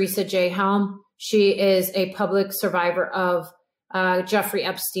be with Teresa J. Helm. She is a public survivor of Jeffrey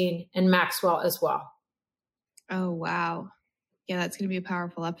Epstein and Maxwell as well. Oh, wow. Yeah, that's going to be a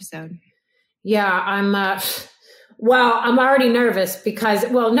powerful episode. Yeah, I'm already nervous because,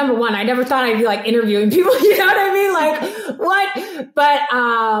 well, number one, I never thought I'd be like interviewing people, you know what I mean? Like what?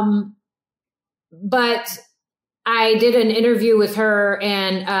 But I did an interview with her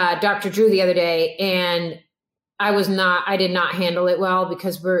and Dr. Drew the other day, and I did not handle it well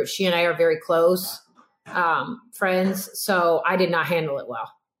because she and I are very close friends. So I did not handle it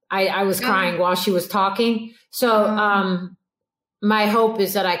well. I was crying while she was talking. So my hope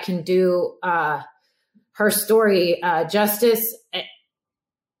is that I can do her story justice.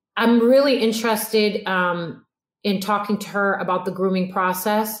 I'm really interested in talking to her about the grooming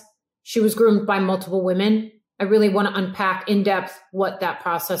process. She was groomed by multiple women. I really want to unpack in depth what that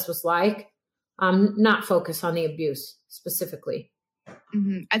process was like. Not focus on the abuse specifically.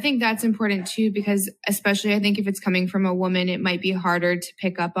 Mm-hmm. I think that's important too, because especially I think if it's coming from a woman, it might be harder to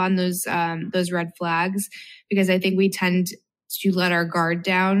pick up on those red flags, because I think we tend to let our guard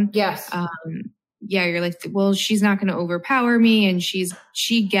down. Yes. Yeah, you're like, well, she's not going to overpower me, and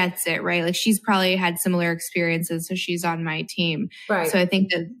she gets it, right? Like she's probably had similar experiences, so she's on my team. Right. So I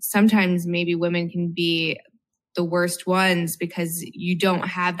think that sometimes maybe women can be the worst ones because you don't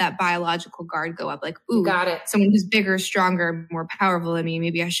have that biological guard go up. Like, ooh, got it. Someone who's bigger, stronger, more powerful than me.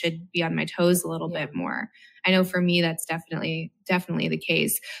 Maybe I should be on my toes a little bit more. I know for me, that's definitely the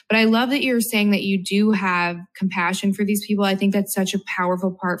case. But I love that you're saying that you do have compassion for these people. I think that's such a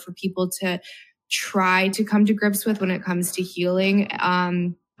powerful part for people to try to come to grips with when it comes to healing.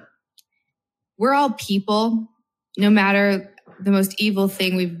 We're all people, no matter the most evil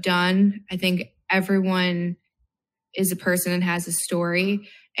thing we've done. I think everyone is a person and has a story.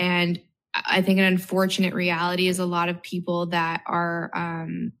 And I think an unfortunate reality is a lot of people that are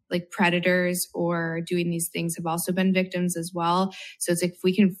like predators or doing these things have also been victims as well. So it's like, if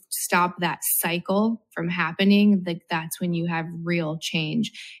we can stop that cycle from happening, like that's when you have real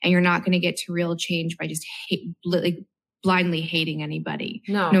change. And you're not going to get to real change by just blindly hating anybody.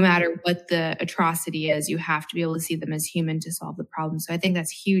 No matter what the atrocity is, you have to be able to see them as human to solve the problem. So I think that's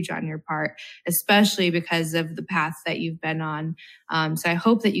huge on your part, especially because of the path that you've been on. So I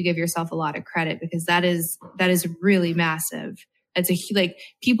hope that you give yourself a lot of credit, because that is really massive. It's like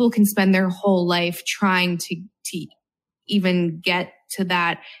people can spend their whole life trying to even get to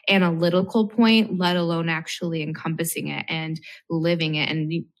that analytical point, let alone actually encompassing it and living it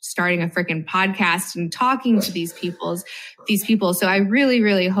and starting a freaking podcast and talking to these people. So I really,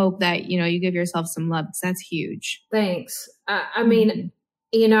 really hope that, you give yourself some love, because that's huge. Thanks. I mean,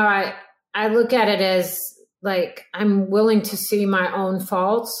 I look at it as like, I'm willing to see my own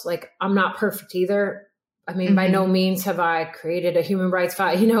faults. Like, I'm not perfect either. I mean, by no means have I created a human rights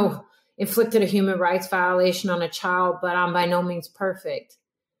inflicted a human rights violation on a child, but I'm by no means perfect.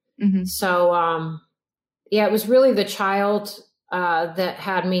 Mm-hmm. So, it was really the child that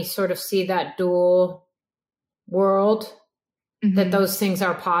had me sort of see that dual world, that those things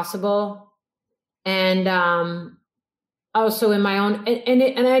are possible. And also in my own,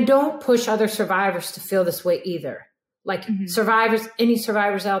 and I don't push other survivors to feel this way either. Like survivors, any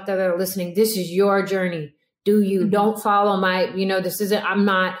survivors out there that are listening, this is your journey. Do you don't follow my, this isn't,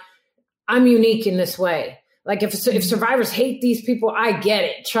 I'm unique in this way, Like if survivors hate these people, I get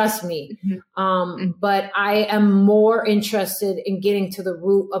it. Trust me. But I am more interested in getting to the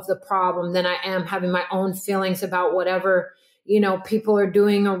root of the problem than I am having my own feelings about whatever, people are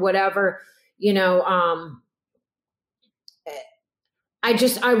doing or whatever, I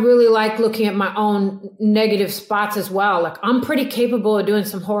really like looking at my own negative spots as well. Like I'm pretty capable of doing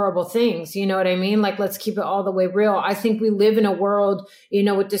some horrible things. You know what I mean? Like, let's keep it all the way real. I think we live in a world,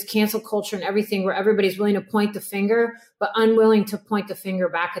 with this cancel culture and everything where everybody's willing to point the finger, but unwilling to point the finger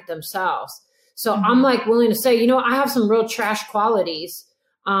back at themselves. So I'm like willing to say, I have some real trash qualities.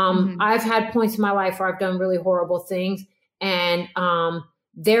 I've had points in my life where I've done really horrible things, and,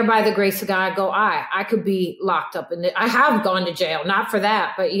 there by the grace of God I could be locked up I have gone to jail, not for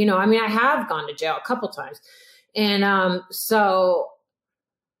that, but I have gone to jail a couple times. And, so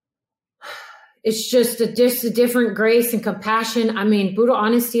it's just a different grace and compassion. Brutal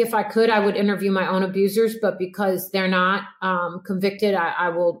honesty. If I could, I would interview my own abusers, but because they're not, convicted, I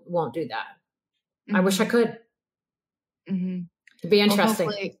won't do that. I wish I could. It'd be interesting.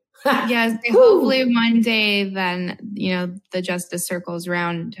 Well, yes, hopefully one day then, the justice circles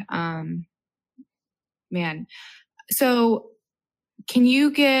round. Man. So can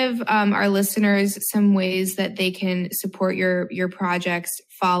you give our listeners some ways that they can support your projects,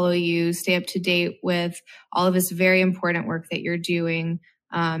 follow you, stay up to date with all of this very important work that you're doing,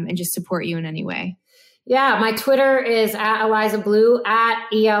 and just support you in any way? Yeah, my Twitter is at Eliza Bleu, at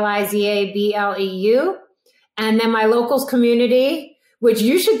ELIZABLEU. And then my locals community, which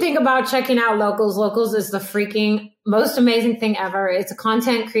you should think about checking out Locals. Locals is the freaking most amazing thing ever. It's a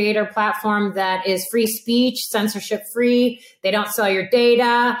content creator platform that is free speech, censorship free. They don't sell your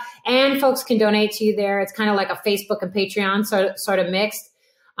data, and folks can donate to you there. It's kind of like a Facebook and Patreon sort of mixed.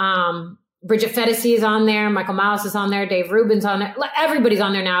 Bridget Fedesi is on there. Michael Miles is on there. Dave Rubin's on there. Everybody's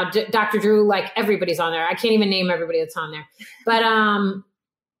on there now. Dr. Drew, everybody's on there. I can't even name everybody that's on there.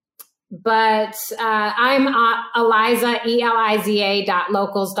 But I'm Eliza,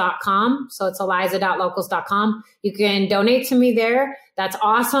 ELIZA.locals.com. So it's eliza.locals.com. You can donate to me there. That's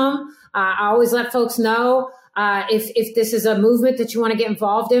awesome. I always let folks know if this is a movement that you want to get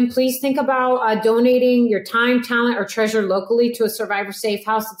involved in, please think about donating your time, talent, or treasure locally to a survivor safe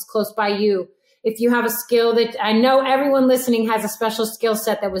house that's close by you. If you have a skill that I know everyone listening has a special skill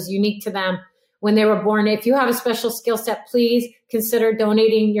set that was unique to them when they were born. If you have a special skill set, please consider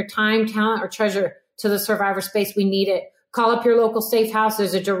donating your time, talent, or treasure to the survivor space. We need it. Call up your local safe house.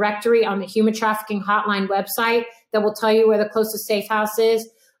 There's a directory on the Human Trafficking Hotline website that will tell you where the closest safe house is.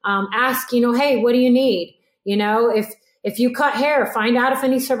 Ask, hey, what do you need? If you cut hair, find out if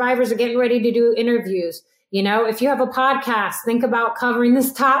any survivors are getting ready to do interviews. If you have a podcast, think about covering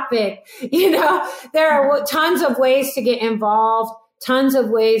this topic. There are tons of ways to get involved. Tons of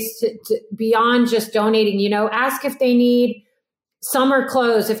ways to beyond just donating, ask if they need summer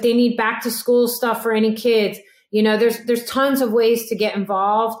clothes, if they need back to school stuff for any kids, there's tons of ways to get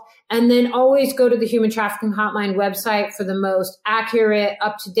involved. And then always go to the Human Trafficking Hotline website for the most accurate,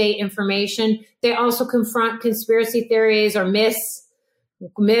 up-to-date information. They also confront conspiracy theories or myths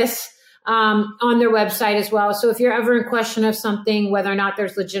on their website as well. So if you're ever in question of something, whether or not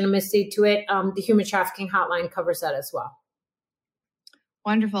there's legitimacy to it, the Human Trafficking Hotline covers that as well.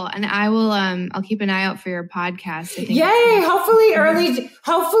 Wonderful. And I will, I'll keep an eye out for your podcast. I think Yay.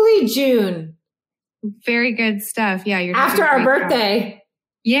 Hopefully June. Very good stuff. Yeah. You're after our birthday.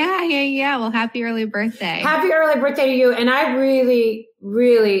 Yeah. Well, happy early birthday. Happy early birthday to you. And I really,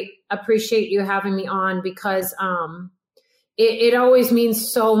 really appreciate you having me on because, it always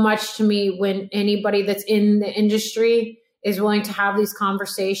means so much to me when anybody that's in the industry is willing to have these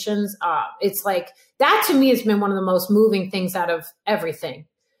conversations. It's like that to me has been one of the most moving things out of everything.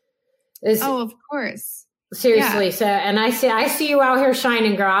 Of course. Seriously. Yeah. So, and I see you out here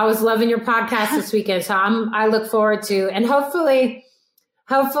shining, girl. I was loving your podcast this weekend. So I look forward to, and hopefully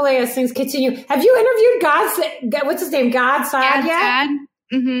as things continue. Have you interviewed what's his name? God Saad yet?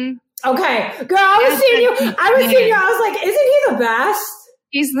 Mm-hmm. Okay. Girl, I was seeing you. I was like, isn't he the best?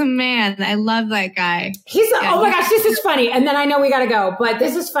 He's the man. I love that guy. Oh my gosh, this is funny. And then I know we got to go, but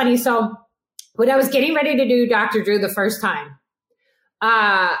this is funny. So when I was getting ready to do Dr. Drew the first time,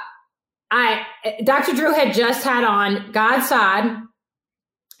 Dr. Drew had just had on God Saad.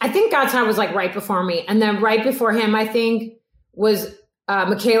 I think God Saad was like right before me. And then right before him, I think was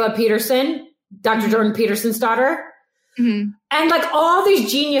Michaela Peterson, Dr. Jordan Peterson's daughter. Mm-hmm. And like all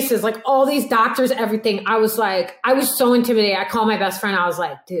these geniuses, like all these doctors, everything. I was so intimidated. I called my best friend. I was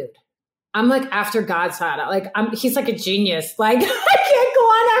like, dude, I'm like after God Saad. Like he's like a genius. Like I can't go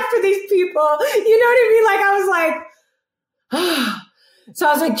on after these people. You know what I mean? Like I was like, so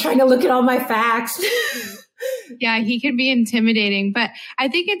I was like trying to look at all my facts. Yeah, he can be intimidating, but I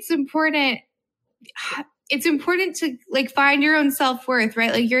think it's important to like find your own self-worth,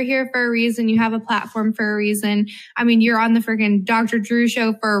 right? Like you're here for a reason. You have a platform for a reason. I mean, you're on the freaking Dr. Drew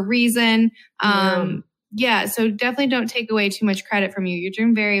show for a reason. Yeah. So definitely don't take away too much credit from you. You're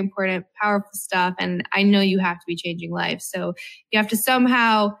doing very important, powerful stuff. And I know you have to be changing lives. So you have to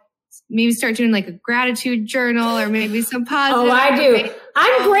somehow maybe start doing like a gratitude journal or maybe some positive. Oh, I do.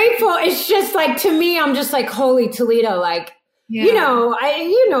 I'm grateful. It's just like, to me, I'm just like, holy Toledo. Like, you know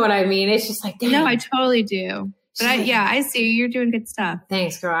what I mean? It's just like, damn. No, I totally do. But I see you're doing good stuff.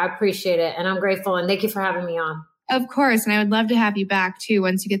 Thanks, girl. I appreciate it. And I'm grateful. And thank you for having me on. Of course. And I would love to have you back too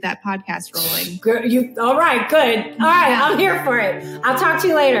once you get that podcast rolling. Girl, all right, good. All right, yeah. I'm here for it. I'll talk to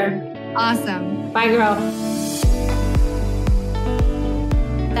you later. Awesome. Bye, girl.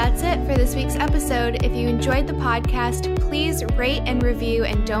 That's it for this week's episode. If you enjoyed the podcast, please rate and review,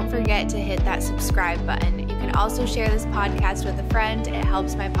 and don't forget to hit that subscribe button. You can also share this podcast with a friend. It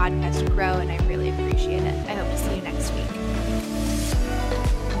helps my podcast grow, and I really